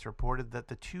 Haaretz reported that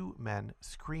the 2 men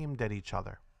screamed at each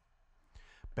other.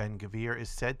 Ben-Gvir is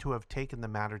said to have taken the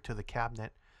matter to the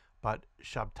cabinet, but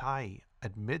Shabtai,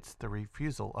 amidst the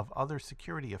refusal of other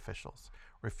security officials,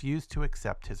 refused to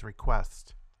accept his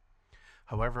request.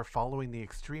 However, following the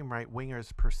extreme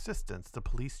right-wingers' persistence, the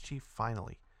police chief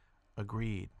finally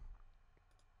agreed.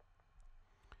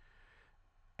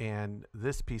 And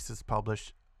this piece is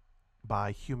published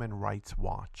by Human Rights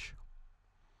Watch.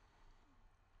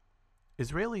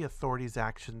 Israeli authorities'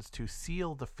 actions to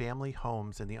seal the family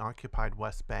homes in the occupied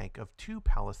West Bank of 2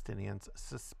 Palestinians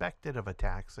suspected of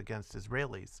attacks against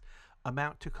Israelis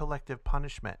amount to collective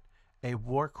punishment, a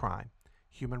war crime,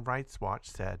 Human Rights Watch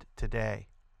said today.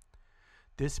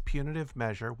 This punitive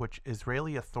measure, which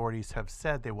Israeli authorities have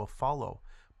said they will follow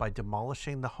by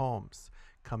demolishing the homes,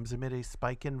 comes amid a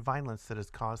spike in violence that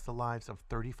has caused the lives of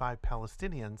 35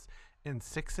 Palestinians and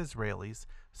 6 Israelis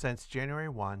since January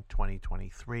 1,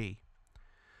 2023.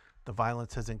 The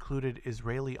violence has included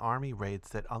Israeli army raids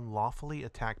that unlawfully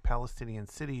attack Palestinian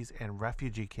cities and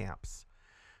refugee camps,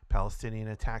 Palestinian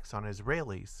attacks on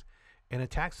Israelis, and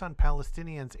attacks on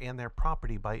Palestinians and their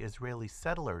property by Israeli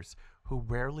settlers who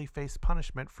rarely face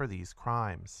punishment for these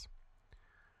crimes.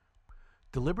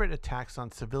 Deliberate attacks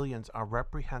on civilians are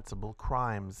reprehensible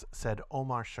crimes, said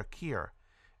Omar Shakir,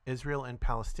 Israel and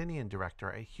Palestinian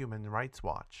director at Human Rights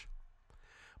Watch.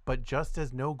 But just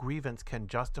as no grievance can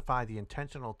justify the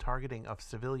intentional targeting of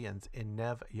civilians in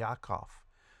Neve Yaakov,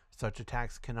 such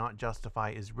attacks cannot justify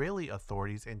Israeli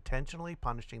authorities intentionally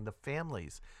punishing the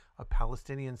families of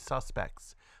Palestinian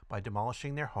suspects by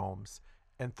demolishing their homes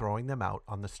and throwing them out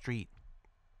on the street.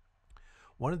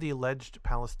 One of the alleged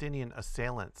Palestinian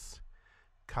assailants,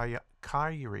 Kairi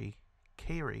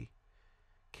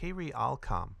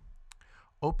Alkam,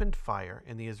 opened fire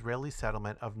in the Israeli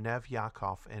settlement of Neve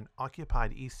Yaakov in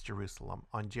occupied East Jerusalem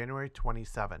on January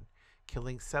 27,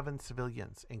 killing 7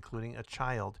 civilians, including a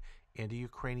child and a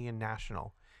Ukrainian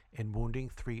national, and wounding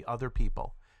 3 other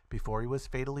people before he was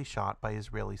fatally shot by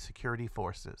Israeli security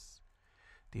forces.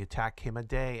 The attack came a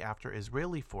day after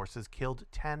Israeli forces killed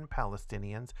 10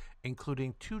 Palestinians,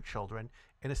 including 2 children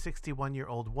and a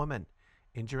 61-year-old woman,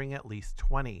 injuring at least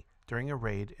 20 during a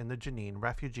raid in the Jenin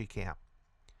refugee camp.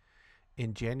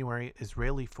 In January,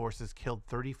 Israeli forces killed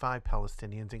 35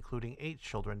 Palestinians, including 8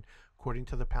 children, according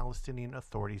to the Palestinian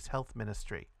Authority's health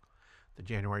ministry. The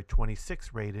January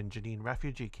 26 raid in Jenin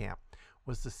refugee camp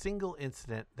was the single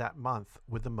incident that month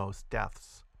with the most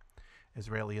deaths.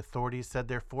 Israeli authorities said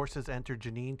their forces entered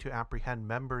Jenin to apprehend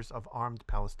members of armed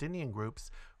Palestinian groups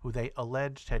who they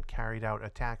alleged had carried out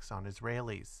attacks on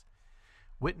Israelis.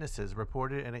 Witnesses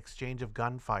reported an exchange of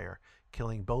gunfire,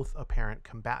 killing both apparent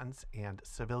combatants and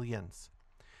civilians.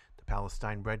 The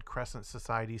Palestine Red Crescent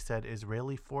Society said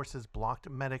Israeli forces blocked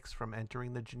medics from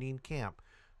entering the Jenin camp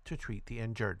to treat the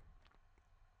injured.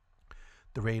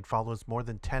 The raid follows more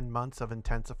than 10 months of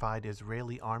intensified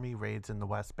Israeli army raids in the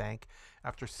West Bank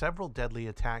after several deadly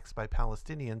attacks by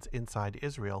Palestinians inside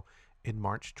Israel in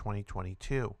March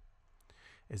 2022.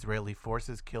 Israeli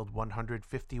forces killed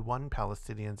 151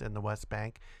 Palestinians in the West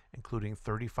Bank, including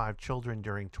 35 children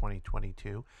during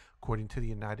 2022, according to the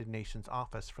United Nations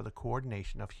Office for the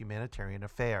Coordination of Humanitarian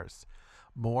Affairs,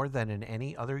 more than in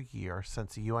any other year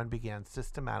since the UN began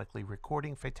systematically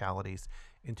recording fatalities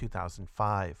in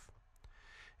 2005.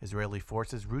 Israeli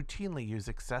forces routinely use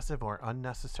excessive or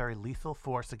unnecessary lethal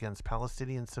force against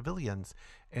Palestinian civilians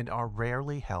and are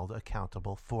rarely held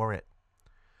accountable for it.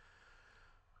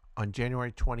 On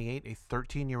January 28, a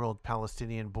 13-year-old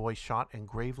Palestinian boy shot and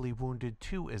gravely wounded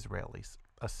 2 Israelis,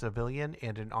 a civilian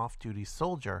and an off-duty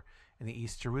soldier, in the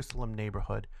East Jerusalem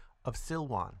neighborhood of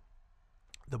Silwan.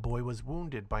 The boy was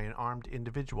wounded by an armed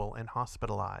individual and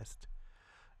hospitalized.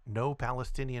 No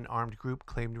Palestinian armed group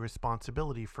claimed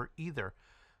responsibility for either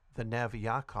the Neve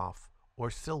Yaakov or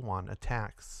Silwan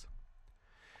attacks.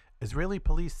 Israeli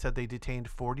police said they detained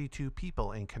 42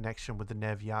 people in connection with the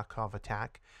Neve Yaakov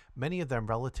attack, many of them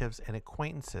relatives and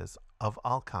acquaintances of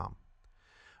Alkam.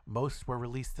 Most were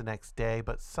released the next day,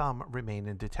 but some remain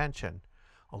in detention.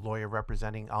 A lawyer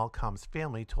representing Alkam's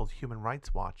family told Human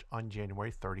Rights Watch on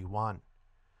January 31.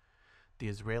 The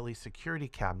Israeli Security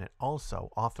Cabinet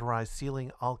also authorized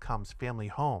sealing Alkam's family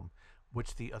home,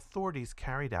 which the authorities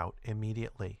carried out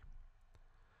immediately.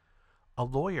 A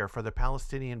lawyer for the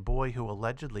Palestinian boy who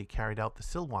allegedly carried out the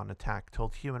Silwan attack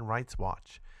told Human Rights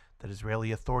Watch that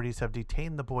Israeli authorities have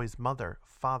detained the boy's mother,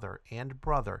 father, and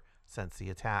brother since the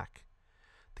attack.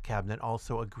 The cabinet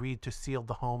also agreed to seal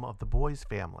the home of the boy's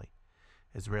family.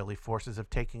 Israeli forces have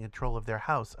taken control of their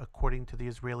house, according to the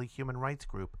Israeli human rights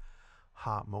group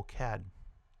Ha-Moked.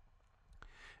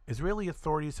 Israeli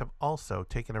authorities have also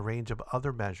taken a range of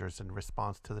other measures in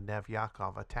response to the Neve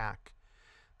Yaakov attack.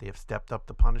 They have stepped up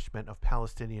the punishment of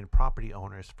Palestinian property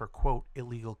owners for, quote,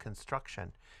 illegal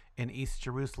construction in East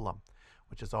Jerusalem,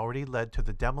 which has already led to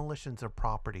the demolitions of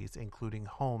properties, including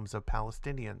homes of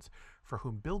Palestinians for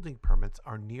whom building permits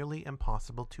are nearly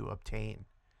impossible to obtain.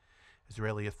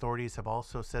 Israeli authorities have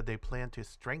also said they plan to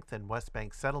strengthen West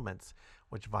Bank settlements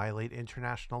which violate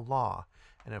international law,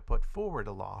 and have put forward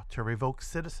a law to revoke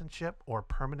citizenship or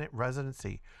permanent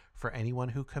residency for anyone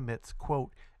who commits,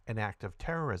 quote, an act of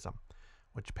terrorism,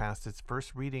 which passed its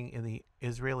first reading in the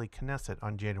Israeli Knesset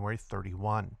on January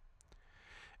 31.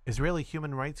 Israeli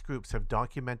human rights groups have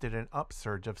documented an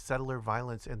upsurge of settler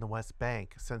violence in the West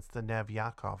Bank since the Neve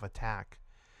Yaakov attack.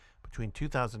 Between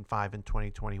 2005 and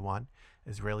 2021,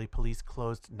 Israeli police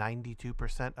closed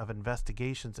 92% of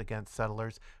investigations against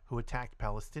settlers who attacked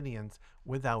Palestinians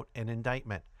without an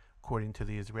indictment, according to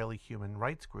the Israeli human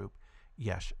rights group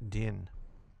Yesh Din.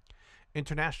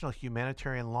 International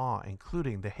humanitarian law,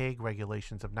 including the Hague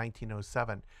Regulations of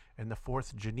 1907 and the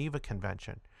Fourth Geneva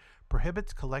Convention,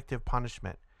 prohibits collective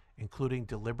punishment, including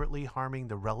deliberately harming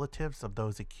the relatives of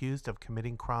those accused of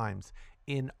committing crimes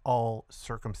in all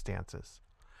circumstances.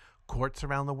 Courts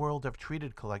around the world have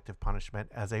treated collective punishment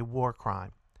as a war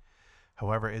crime.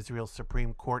 However, Israel's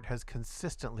Supreme Court has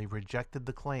consistently rejected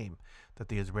the claim that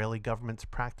the Israeli government's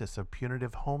practice of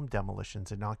punitive home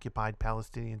demolitions in occupied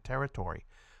Palestinian territory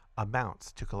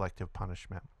amounts to collective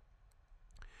punishment.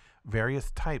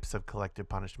 Various types of collective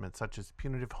punishment, such as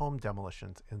punitive home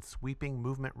demolitions and sweeping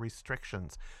movement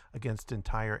restrictions against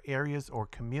entire areas or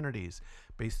communities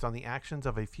based on the actions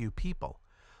of a few people,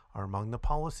 are among the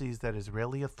policies that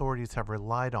Israeli authorities have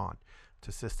relied on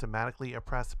to systematically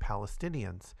oppress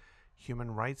Palestinians,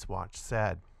 Human Rights Watch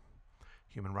said.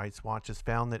 Human Rights Watch has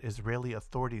found that Israeli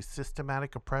authorities'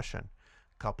 systematic oppression,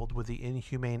 coupled with the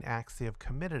inhumane acts they have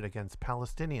committed against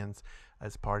Palestinians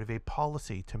as part of a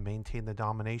policy to maintain the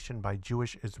domination by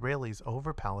Jewish Israelis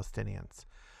over Palestinians,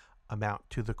 amount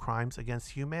to the crimes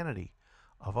against humanity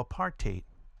of apartheid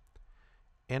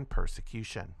and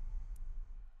persecution.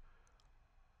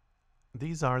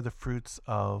 These are the fruits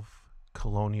of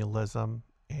colonialism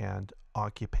and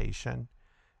occupation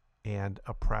and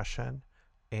oppression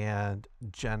and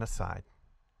genocide.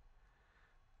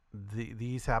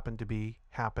 These happen to be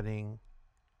happening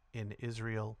in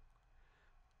Israel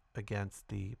against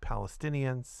the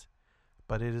Palestinians,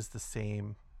 but it is the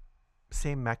same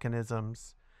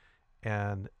mechanisms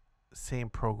and same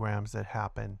programs that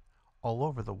happen all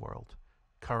over the world,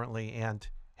 currently and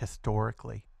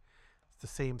historically. It's the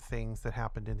same things that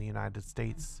happened in the United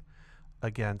States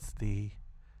against the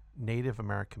Native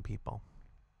American people.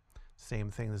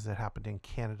 Same things that happened in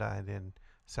Canada and in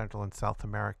Central and South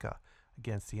America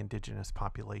against the indigenous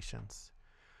populations,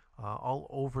 all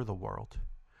over the world.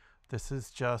 This is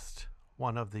just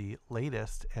one of the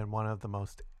latest and one of the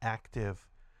most active,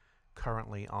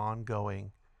 currently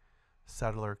ongoing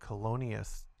settler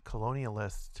colonialist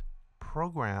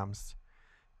programs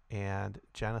and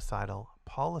genocidal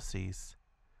policies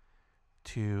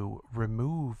to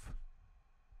remove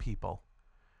people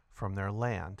from their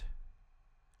land.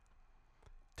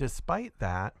 Despite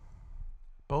that,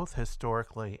 both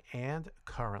historically and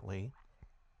currently,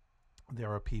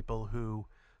 there are people who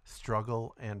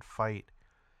struggle and fight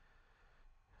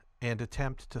and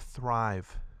attempt to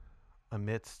thrive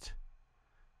amidst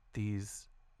these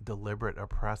deliberate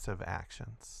oppressive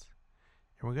actions.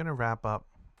 And we're going to wrap up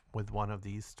with one of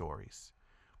these stories.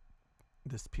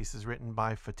 This piece is written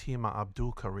by Fatima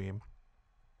Abdul Karim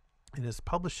and is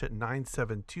published at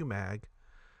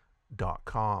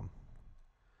 972mag.com.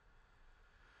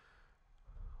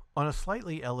 On a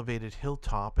slightly elevated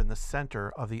hilltop in the center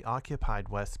of the occupied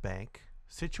West Bank,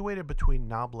 situated between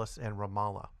Nablus and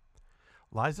Ramallah,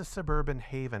 lies a suburban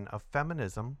haven of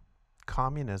feminism,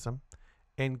 communism,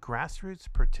 and grassroots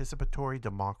participatory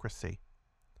democracy.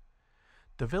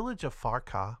 The village of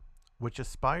Farqa, which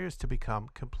aspires to become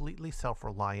completely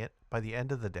self-reliant by the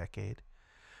end of the decade,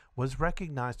 was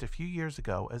recognized a few years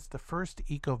ago as the first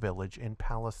eco-village in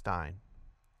Palestine.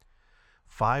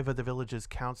 5 of the village's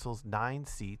council's 9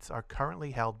 seats are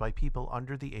currently held by people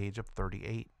under the age of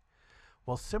 38,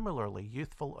 while similarly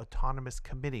youthful autonomous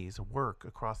committees work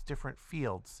across different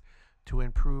fields to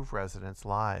improve residents'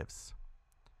 lives.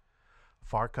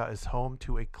 Farqa is home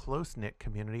to a close-knit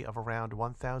community of around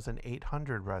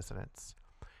 1,800 residents.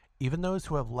 Even those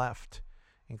who have left,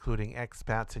 including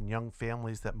expats and young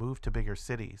families that move to bigger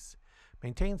cities,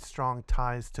 maintain strong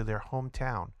ties to their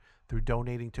hometown through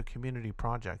donating to community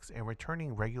projects and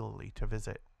returning regularly to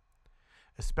visit,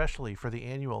 especially for the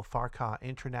annual Farqa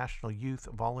International Youth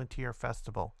Volunteer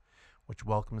Festival, which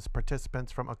welcomes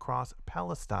participants from across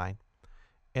Palestine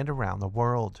and around the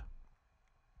world.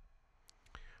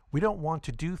 "We don't want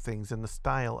to do things in the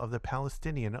style of the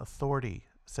Palestinian Authority,"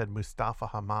 said Mustafa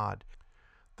Hamad,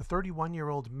 the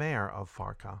 31-year-old mayor of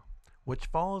Farqa, which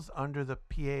falls under the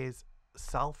PA's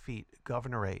Salfit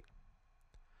Governorate.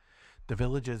 The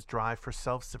village's drive for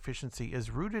self-sufficiency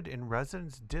is rooted in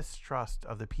residents' distrust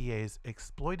of the PA's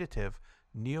exploitative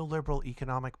neoliberal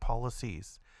economic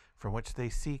policies from which they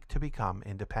seek to become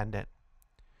independent.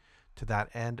 To that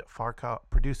end, Farqa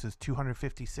produces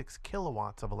 256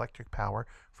 kilowatts of electric power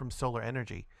from solar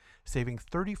energy, saving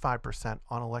 35%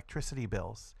 on electricity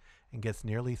bills, and gets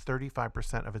nearly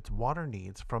 35% of its water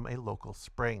needs from a local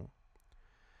spring.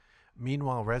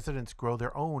 Meanwhile, residents grow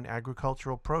their own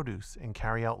agricultural produce and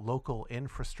carry out local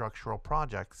infrastructural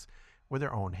projects with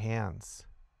their own hands.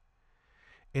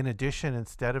 In addition,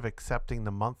 instead of accepting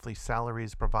the monthly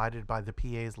salaries provided by the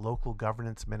PA's local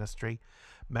governance ministry,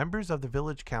 members of the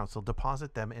village council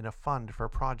deposit them in a fund for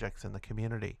projects in the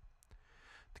community.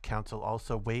 The council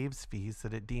also waives fees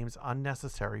that it deems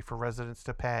unnecessary for residents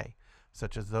to pay,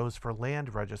 such as those for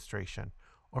land registration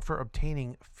or for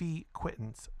obtaining fee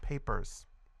quittance papers.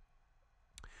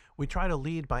 We try to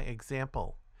lead by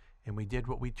example, and we did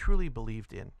what we truly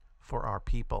believed in for our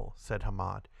people, said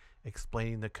Hamad,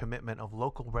 explaining the commitment of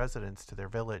local residents to their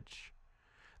village.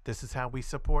 This is how we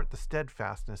support the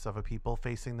steadfastness of a people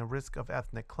facing the risk of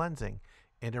ethnic cleansing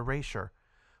and erasure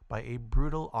by a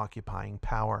brutal occupying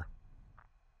power.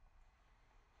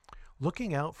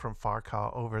 Looking out from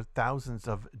Farka over thousands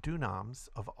of dunams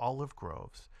of olive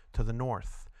groves to the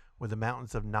north, with the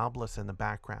mountains of Nablus in the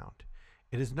background,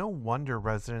 it is no wonder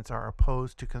residents are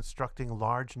opposed to constructing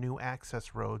large new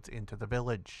access roads into the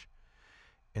village.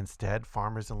 Instead,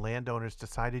 farmers and landowners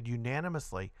decided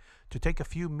unanimously to take a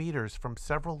few meters from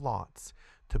several lots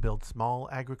to build small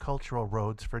agricultural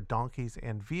roads for donkeys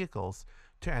and vehicles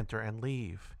to enter and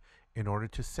leave, in order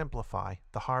to simplify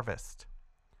the harvest.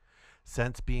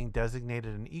 Since being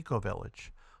designated an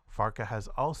eco-village, Farka has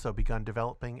also begun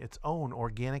developing its own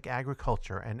organic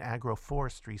agriculture and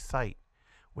agroforestry site,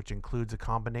 which includes a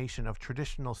combination of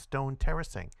traditional stone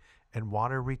terracing and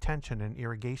water retention and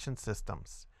irrigation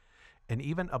systems, and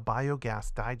even a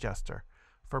biogas digester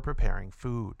for preparing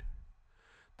food.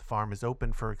 The farm is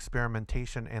open for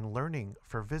experimentation and learning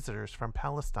for visitors from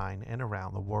Palestine and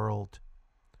around the world.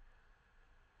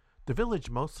 The village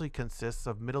mostly consists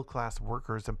of middle-class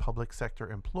workers and public sector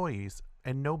employees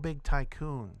and no big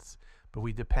tycoons, but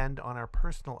we depend on our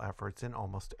personal efforts in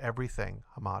almost everything,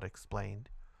 Hamad explained.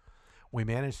 We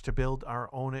managed to build our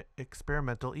own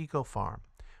experimental eco-farm.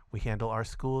 We handle our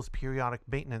school's periodic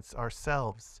maintenance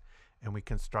ourselves, and we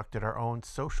constructed our own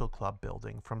social club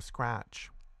building from scratch.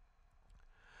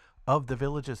 Of the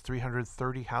village's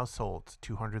 330 households,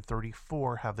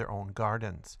 234 have their own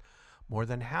gardens. More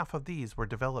than half of these were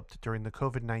developed during the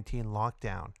COVID-19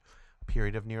 lockdown, a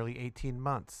period of nearly 18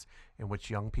 months in which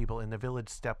young people in the village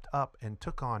stepped up and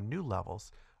took on new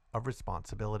levels of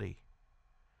responsibility.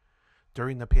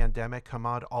 During the pandemic,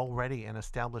 Hamad, already an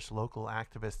established local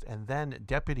activist and then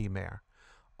deputy mayor,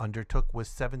 undertook with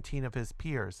 17 of his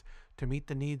peers to meet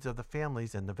the needs of the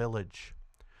families in the village.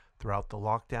 Throughout the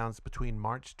lockdowns between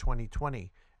March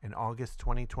 2020 and August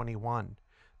 2021,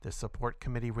 the support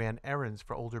committee ran errands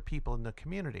for older people in the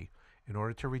community in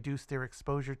order to reduce their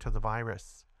exposure to the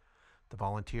virus. The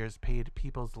volunteers paid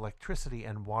people's electricity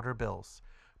and water bills,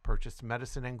 purchased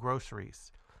medicine and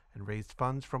groceries, and raised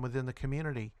funds from within the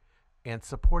community and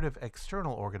supportive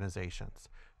external organizations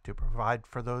to provide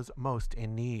for those most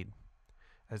in need,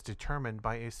 as determined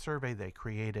by a survey they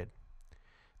created.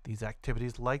 These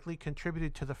activities likely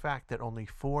contributed to the fact that only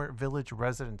 4 village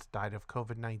residents died of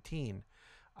COVID-19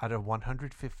 out of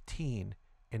 115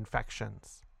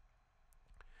 infections.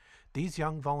 These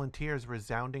young volunteers'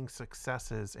 resounding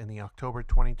successes in the October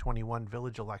 2021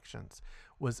 village elections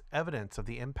was evidence of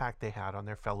the impact they had on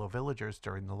their fellow villagers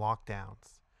during the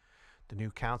lockdowns. The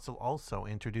new council also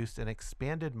introduced an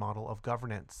expanded model of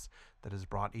governance that has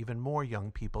brought even more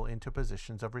young people into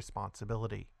positions of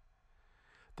responsibility.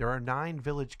 There are 9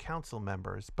 village council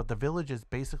members, but the village is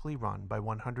basically run by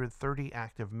 130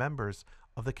 active members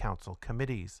of the council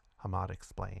committees, Hamad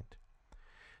explained.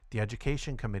 The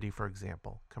education committee, for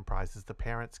example, comprises the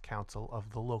parents' council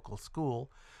of the local school,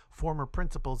 former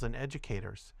principals and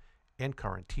educators, and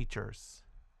current teachers.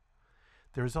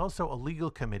 There is also a legal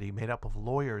committee made up of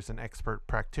lawyers and expert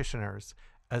practitioners,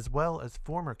 as well as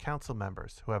former council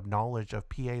members who have knowledge of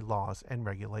PA laws and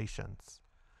regulations.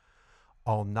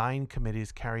 All 9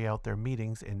 committees carry out their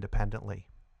meetings independently.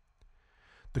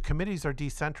 The committees are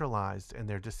decentralized and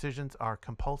their decisions are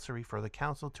compulsory for the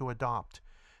council to adopt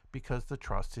because the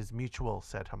trust is mutual,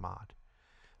 said Hamad.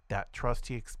 That trust,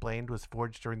 he explained, was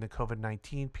forged during the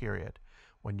COVID-19 period,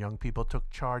 when young people took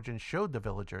charge and showed the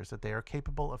villagers that they are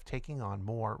capable of taking on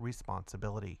more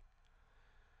responsibility.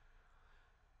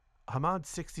 Hamad's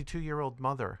 62-year-old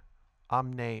mother,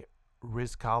 Amne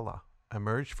Rizkala,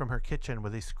 emerged from her kitchen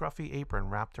with a scruffy apron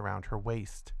wrapped around her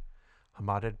waist.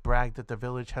 Hamad had bragged that the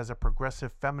village has a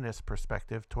progressive feminist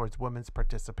perspective towards women's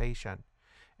participation,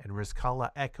 and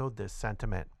Rizkala echoed this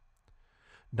sentiment.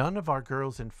 None of our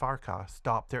girls in Farka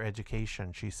stopped their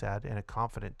education, she said in a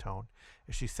confident tone,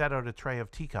 as she set out a tray of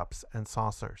teacups and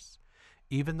saucers.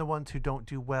 Even the ones who don't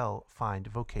do well find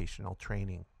vocational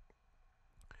training.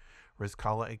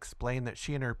 Rizkala explained that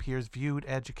she and her peers viewed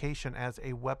education as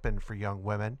a weapon for young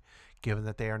women, given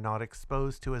that they are not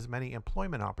exposed to as many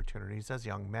employment opportunities as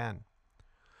young men.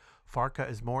 Farka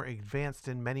is more advanced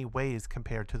in many ways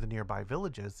compared to the nearby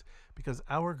villages because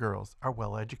our girls are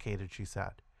well educated, she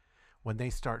said. When they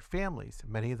start families,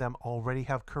 many of them already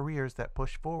have careers that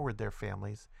push forward their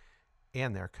families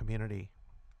and their community.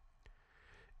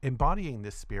 Embodying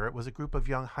this spirit was a group of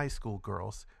young high school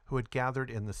girls who had gathered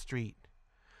in the street.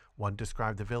 One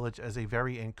described the village as a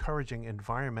very encouraging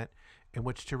environment in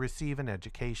which to receive an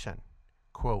education.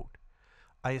 Quote,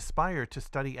 "I aspire to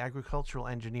study agricultural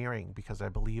engineering because I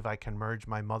believe I can merge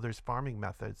my mother's farming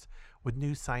methods with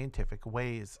new scientific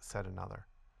ways," said another.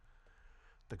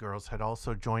 The girls had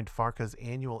also joined Farka's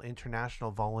annual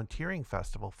International Volunteering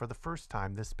Festival for the first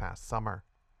time this past summer.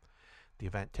 The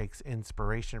event takes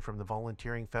inspiration from the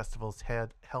volunteering festivals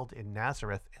held in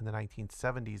Nazareth in the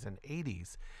 1970s and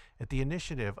 80s at the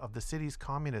initiative of the city's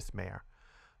communist mayor,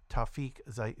 Tawfiq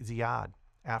Ziad,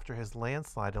 after his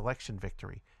landslide election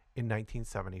victory in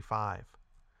 1975.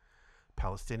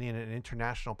 Palestinian and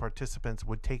international participants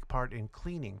would take part in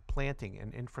cleaning, planting,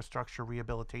 and infrastructure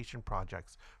rehabilitation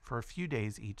projects for a few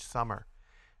days each summer,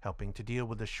 helping to deal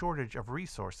with the shortage of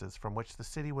resources from which the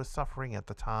city was suffering at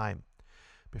the time,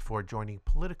 before joining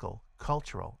political,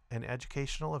 cultural, and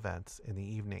educational events in the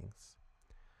evenings.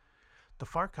 The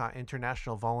Farka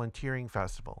International Volunteering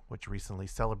Festival, which recently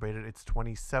celebrated its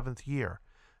 27th year,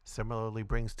 similarly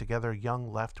brings together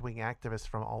young left-wing activists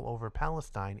from all over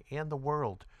Palestine and the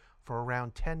world for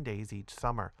around 10 days each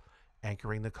summer,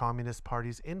 anchoring the Communist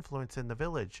Party's influence in the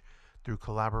village through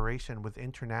collaboration with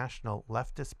international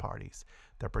leftist parties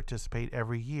that participate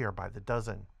every year by the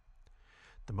dozen.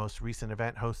 The most recent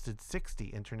event hosted 60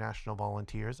 international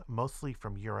volunteers, mostly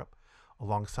from Europe,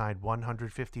 alongside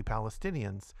 150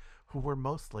 Palestinians who were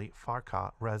mostly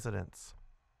Farka residents.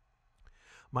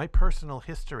 My personal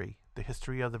history, the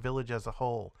history of the village as a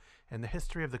whole, and the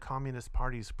history of the Communist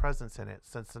Party's presence in it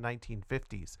since the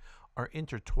 1950s are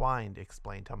intertwined,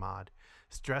 explained Hamad,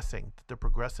 stressing that the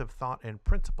progressive thought and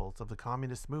principles of the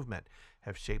communist movement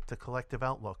have shaped the collective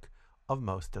outlook of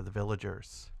most of the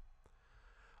villagers.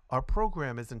 Our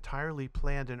program is entirely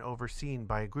planned and overseen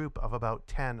by a group of about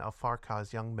 10 of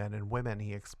Farka's young men and women,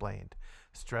 he explained,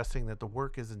 stressing that the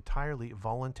work is entirely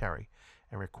voluntary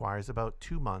and requires about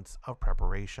 2 months of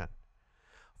preparation.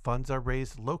 Funds are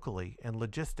raised locally and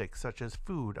logistics such as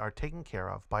food are taken care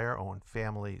of by our own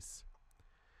families.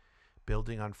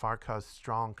 Building on Farka's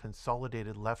strong,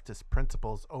 consolidated leftist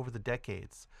principles over the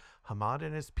decades, Hamad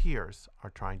and his peers are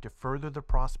trying to further the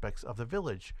prospects of the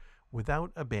village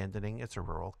without abandoning its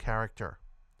rural character.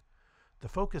 The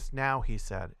focus now, he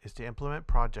said, is to implement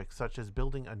projects such as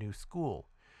building a new school,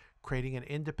 creating an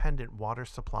independent water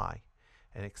supply,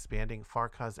 and expanding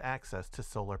Farka's access to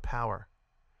solar power.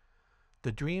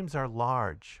 The dreams are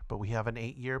large, but we have an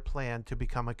 8-year plan to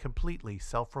become a completely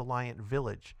self-reliant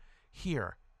village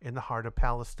here in the heart of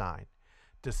Palestine,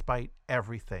 despite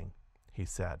everything, he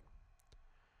said.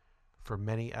 For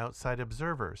many outside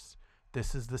observers,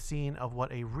 this is the scene of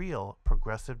what a real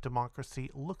progressive democracy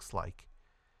looks like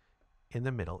in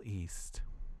the Middle East.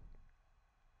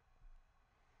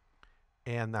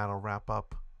 And that'll wrap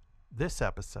up this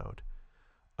episode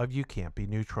of You Can't Be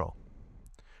Neutral.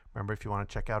 Remember, if you want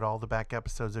to check out all the back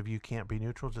episodes of You Can't Be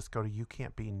Neutral, just go to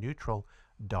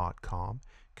youcan'tbeneutral.com.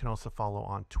 You can also follow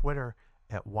on Twitter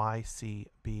at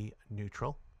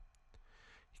YCBNeutral.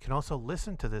 You can also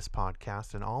listen to this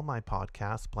podcast and all my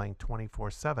podcasts playing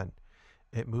 24/7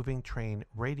 at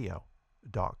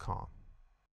movingtrainradio.com.